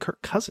like, and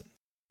Kirk Cousins.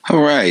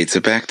 All right,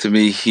 so back to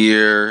me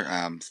here.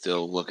 I'm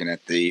still looking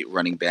at the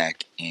running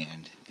back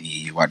and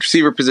the wide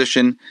receiver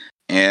position.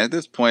 And at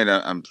this point,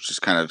 I'm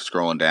just kind of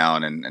scrolling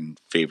down and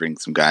favoring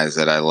some guys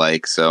that I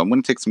like. So I'm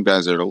going to take some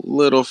guys that are a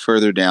little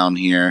further down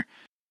here.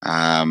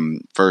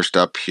 First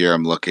up here,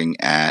 I'm looking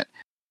at,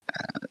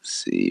 let's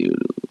see,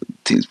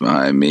 teams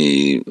behind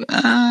me.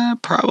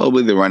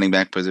 Probably the running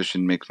back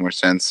position makes more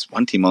sense.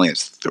 One team only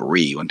has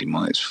 3. One team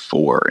only has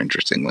 4,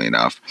 interestingly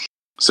enough.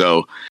 So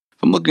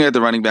if I'm looking at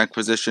the running back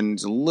position,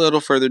 it's a little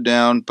further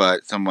down,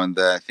 but someone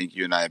that I think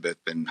you and I have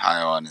both been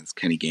high on is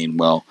Kenny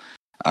Gainwell.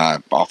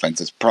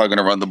 Offense is probably going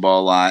to run the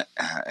ball a lot,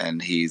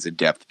 and he's a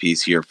depth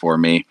piece here for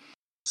me.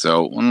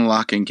 So I'm going to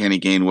lock in Kenny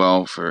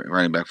Gainwell for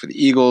running back for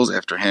the Eagles.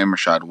 After him,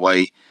 Rachaad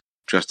White,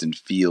 Justin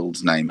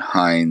Fields, Nyheim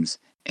Hines,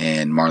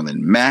 and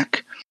Marlon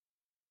Mack.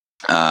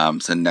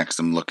 So next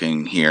I'm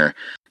looking here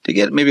to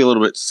get maybe a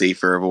little bit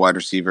safer of a wide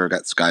receiver. I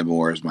got Sky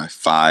Moore as my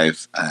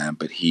 5,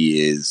 but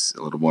he is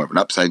a little more of an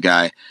upside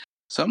guy.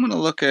 So I'm going to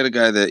look at a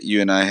guy that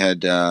you and I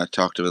had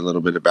talked a little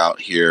bit about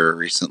here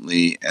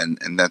recently, and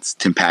that's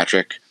Tim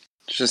Patrick.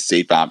 Just a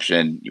safe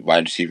option,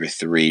 wide receiver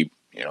 3.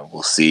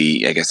 We'll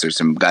see. I guess there's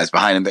some guys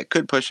behind him that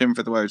could push him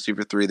for the wide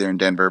receiver 3 there in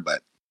Denver,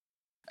 but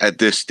at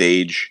this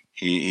stage,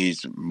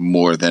 he's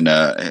more than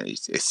a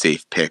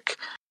safe pick.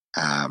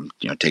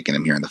 Taking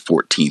him here in the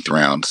 14th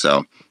round.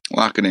 So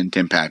locking in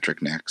Tim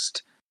Patrick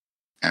next.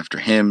 After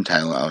him,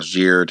 Tyler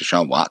Algier,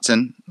 Deshaun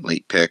Watson,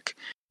 late pick,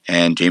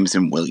 and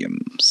Jameson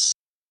Williams.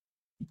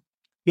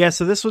 Yeah,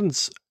 so this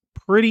one's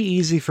pretty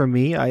easy for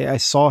me. I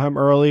saw him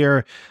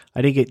earlier.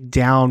 I didn't get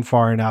down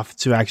far enough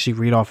to actually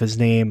read off his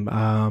name.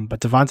 But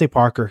Devontae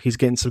Parker, he's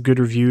getting some good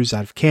reviews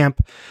out of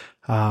camp.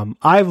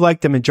 I've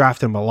liked him and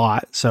drafted him a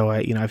lot. So,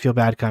 I feel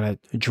bad kind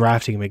of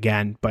drafting him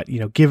again. But,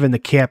 given the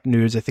camp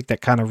news, I think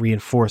that kind of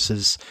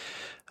reinforces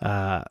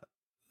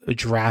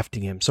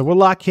drafting him. So we'll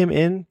lock him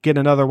in, get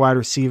another wide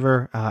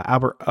receiver,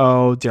 Albert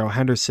O, Darrell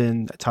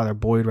Henderson, Tyler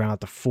Boyd round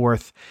out the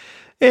 4th.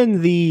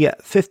 In the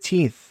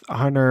 15th,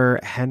 Hunter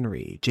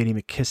Henry, J.D.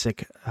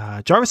 McKissick,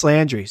 Jarvis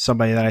Landry,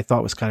 somebody that I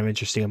thought was kind of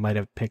interesting. I might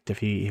have picked if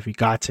he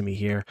got to me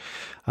here.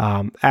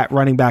 At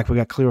running back, we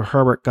got Khalil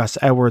Herbert, Gus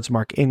Edwards,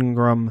 Mark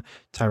Ingram,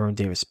 Tyrone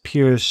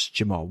Davis-Pierce,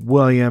 Jamal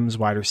Williams,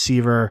 wide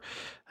receiver.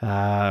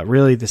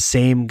 Really the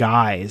same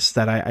guys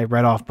that I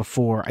read off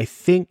before. I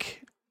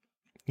think,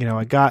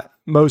 I got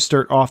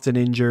Mostert often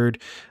injured,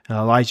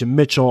 Elijah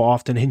Mitchell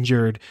often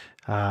injured,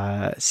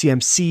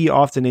 CMC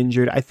often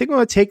injured. I think I'm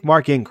going to take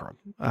Mark Ingram.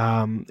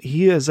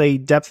 He is a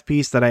depth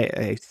piece that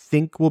I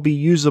think will be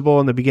usable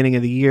in the beginning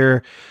of the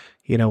year,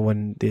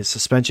 when the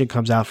suspension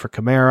comes out for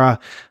Kamara,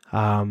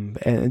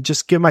 and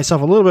just give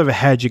myself a little bit of a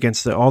hedge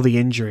against all the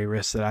injury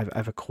risks that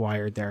I've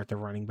acquired there at the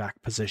running back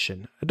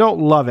position. I don't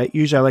love it.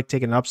 Usually I like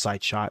taking an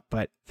upside shot,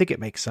 but I think it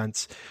makes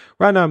sense.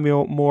 Right now,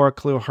 Moore,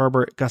 Khalil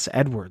Herbert, Gus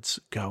Edwards,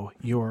 go.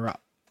 You're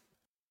up.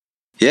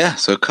 Yeah,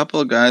 so a couple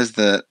of guys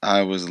that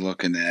I was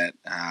looking at,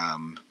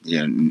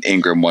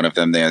 Ingram, one of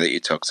them there that you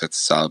took, so that's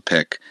a solid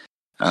pick.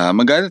 A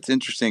guy that's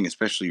interesting,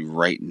 especially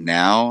right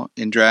now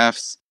in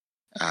drafts,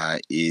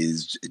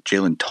 is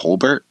Jalen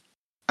Tolbert.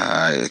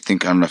 I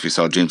don't know if you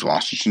saw James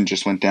Washington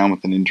just went down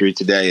with an injury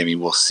today. I mean,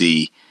 we'll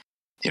see,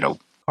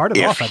 Hard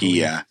if off,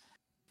 he,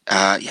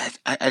 I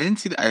didn't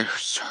see that. I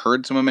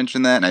heard someone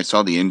mention that, and I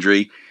saw the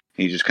injury.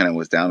 He just kind of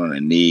was down on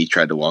a knee,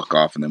 tried to walk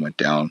off, and then went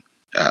down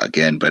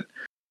again, but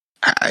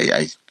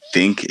I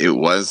think it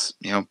was,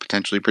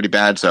 potentially pretty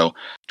bad. So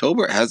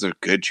Tolbert has a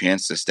good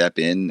chance to step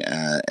in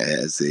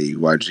as a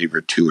wide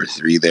receiver 2 or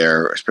 3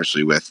 there,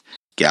 especially with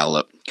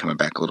Gallup coming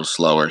back a little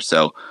slower.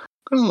 So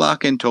I'm going to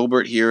lock in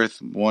Tolbert here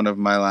with one of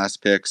my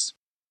last picks.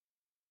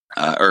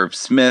 Irv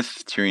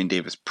Smith, Tyrion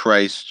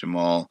Davis-Price,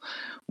 Jamal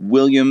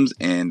Williams,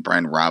 and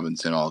Brian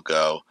Robinson all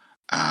go.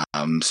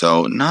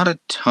 So not a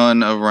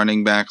ton of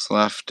running backs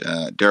left.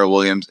 Darrell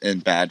Williams is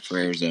bad for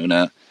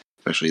Arizona,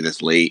 especially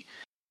this late.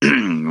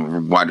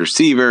 Wide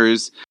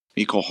receivers,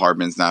 Mecole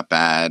Hardman's not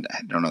bad. I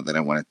don't know that I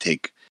want to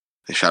take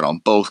the shot on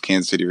both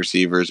Kansas City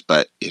receivers,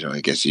 but I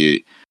guess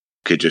you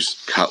could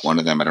just cut one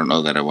of them. I don't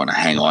know that I want to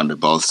hang on to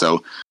both.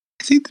 So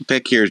I think the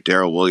pick here is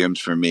Darrell Williams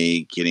for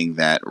me, getting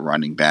that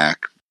running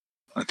back.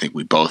 I think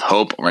we both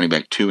hope running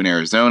back 2 in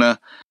Arizona,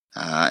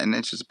 and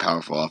it's just a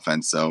powerful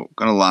offense. So I'm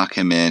going to lock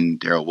him in.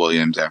 Darrell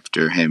Williams,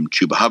 after him,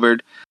 Chuba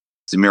Hubbard,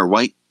 Zamir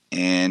White,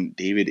 and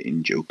David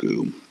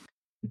Njoku.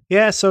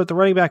 Yeah, so at the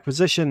running back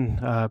position,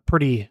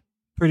 pretty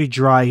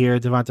dry here.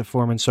 Devonta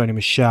Foreman, Sony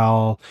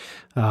Michel,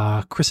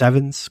 Chris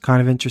Evans,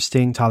 kind of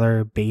interesting.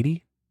 Tyler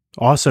Beatty,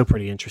 also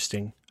pretty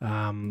interesting.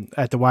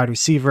 At the wide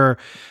receiver,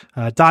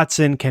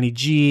 Dotson, Kenny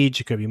G,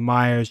 Jacoby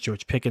Myers,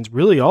 George Pickens,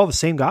 really all the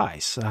same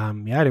guys. I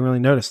didn't really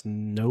notice.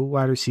 No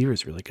wide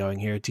receivers really going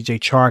here.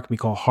 DJ Chark,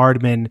 Mecole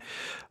Hardman,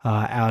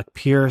 Alec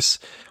Pierce,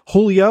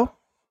 Julio,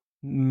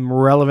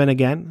 relevant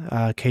again.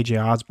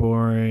 KJ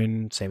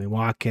Osborne, Sammy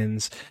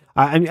Watkins.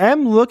 I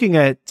am looking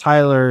at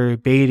Tyler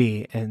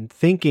Beatty and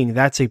thinking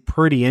that's a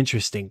pretty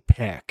interesting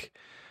pick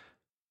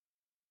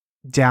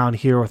down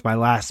here with my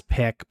last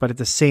pick. But at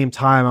the same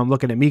time, I'm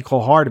looking at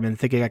Mecole Hardman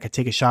thinking I could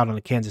take a shot on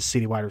a Kansas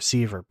City wide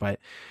receiver. But,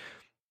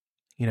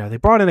 they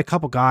brought in a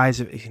couple guys.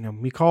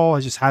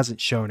 Mecole just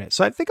hasn't shown it.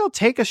 So I think I'll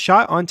take a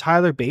shot on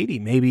Tyler Beatty.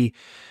 Maybe,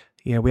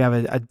 we have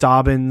a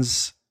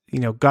Dobbins,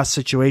 Gus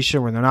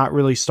situation where they're not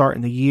really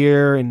starting the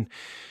year,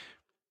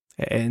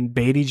 and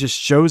Beatty just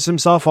shows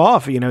himself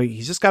off.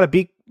 He's just got to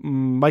beat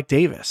Mike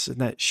Davis, and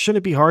that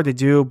shouldn't be hard to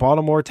do.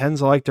 Baltimore tends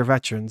to like their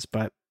veterans,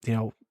 but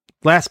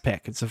last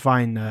pick, it's a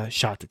fine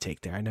shot to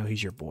take there. I know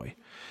he's your boy.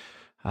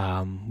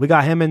 We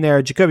got him in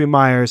there. Jacoby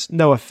Myers,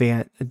 Noah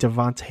Fant,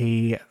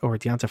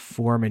 Deonta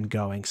Foreman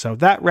going. So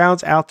that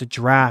rounds out the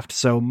draft.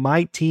 So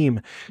my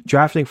team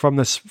drafting from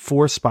this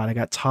 4th spot, I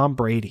got Tom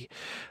Brady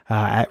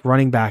at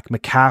running back,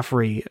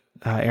 McCaffrey,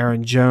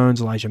 Aaron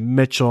Jones, Elijah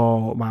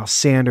Mitchell, Miles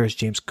Sanders,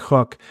 James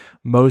Cook,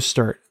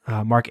 Mostert,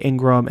 Mark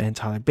Ingram, and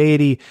Tyler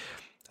Beatty.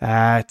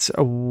 At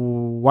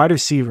wide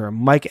receiver,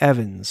 Mike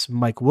Evans,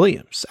 Mike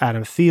Williams,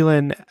 Adam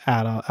Thielen,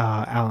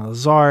 Alan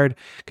Lazard,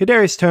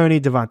 Kadarius Toney,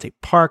 Devontae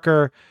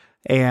Parker,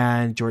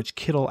 and George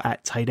Kittle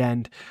at tight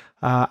end.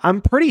 I'm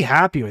pretty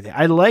happy with it.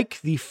 I like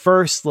the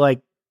first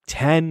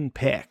 10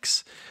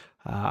 picks.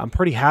 I'm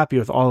pretty happy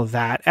with all of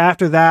that.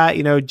 After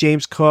that,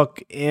 James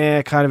Cook,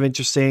 kind of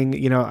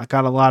interesting. I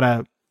got a lot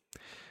of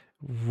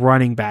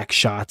running back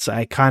shots.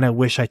 I kind of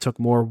wish I took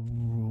more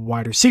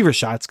wide receiver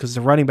shots because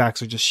the running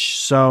backs are just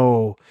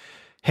so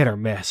hit or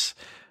miss.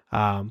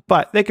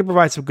 But they can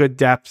provide some good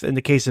depth. In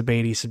the case of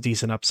Beatty, some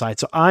decent upside.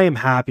 So I am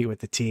happy with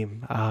the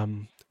team.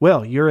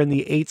 Will, you're in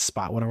the 8th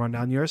spot. Want to run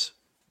down yours?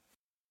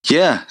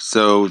 Yeah,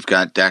 so we've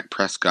got Dak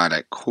Prescott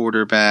at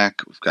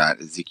quarterback. We've got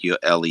Ezekiel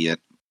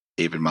Elliott,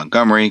 David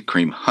Montgomery,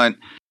 Kareem Hunt,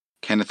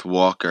 Kenneth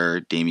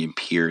Walker, Dameon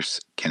Pierce,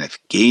 Kenneth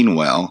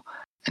Gainwell,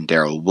 and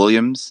Darrell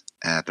Williams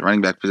at the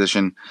running back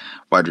position.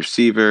 Wide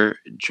receiver,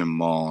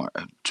 Jamar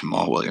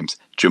Williams,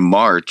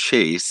 Jamar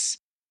Chase,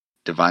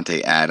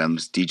 Devontae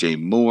Adams, DJ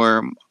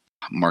Moore,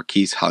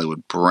 Marquise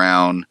Hollywood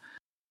Brown,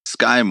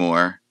 Sky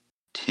Moore,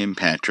 Tim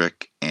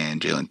Patrick,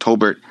 and Jalen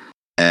Tolbert,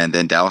 and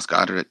then Dallas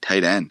Goedert at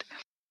tight end.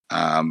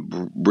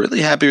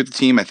 Really happy with the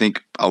team. I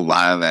think a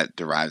lot of that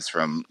derives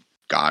from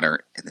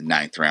Goddard in the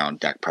 9th round,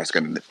 Dak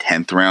Prescott in the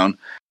 10th round,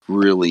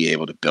 really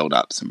able to build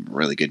up some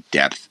really good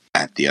depth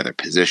at the other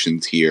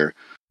positions here.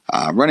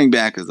 Running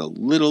back is a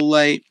little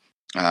light,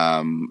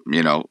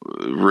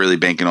 really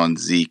banking on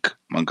Zeke,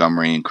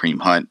 Montgomery, and Kareem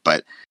Hunt,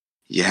 but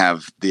you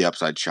have the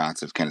upside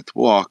shots of Kenneth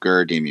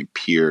Walker, Dameon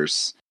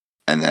Pierce,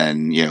 and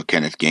then,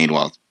 Kenneth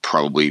Gainwell,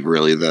 probably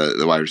really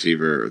the wide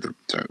receiver,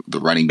 the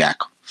running back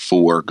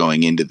 4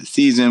 going into the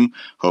season,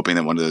 hoping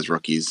that one of those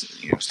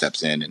rookies,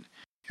 steps in and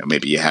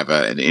maybe you have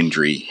an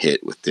injury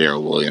hit with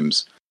Darrell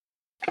Williams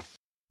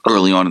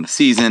early on in the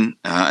season,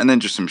 and then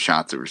just some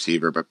shots at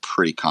receiver, but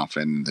pretty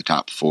confident in the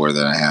top 4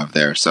 that I have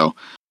there. So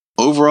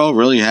overall,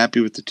 really happy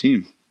with the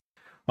team.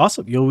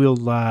 Awesome. You'll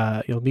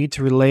need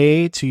to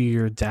relay to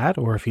your dad,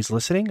 or if he's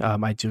listening,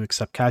 I do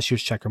accept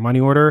cashier's check or money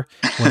order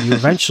when you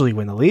eventually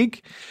win the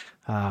league.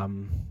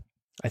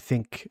 I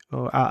think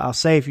I'll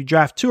say if you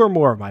draft 2 or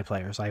more of my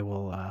players,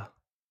 I'll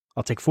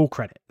take full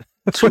credit.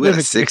 2 out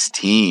of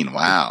 16.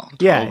 Wow.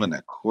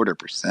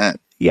 12.25%.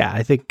 Yeah,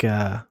 I think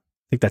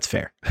that's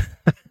fair.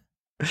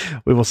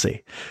 We will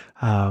see.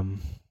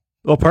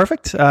 Well,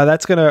 perfect.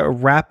 That's going to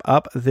wrap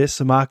up this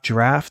mock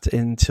draft.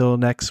 Until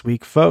next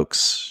week,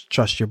 folks.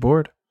 Trust your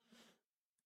board.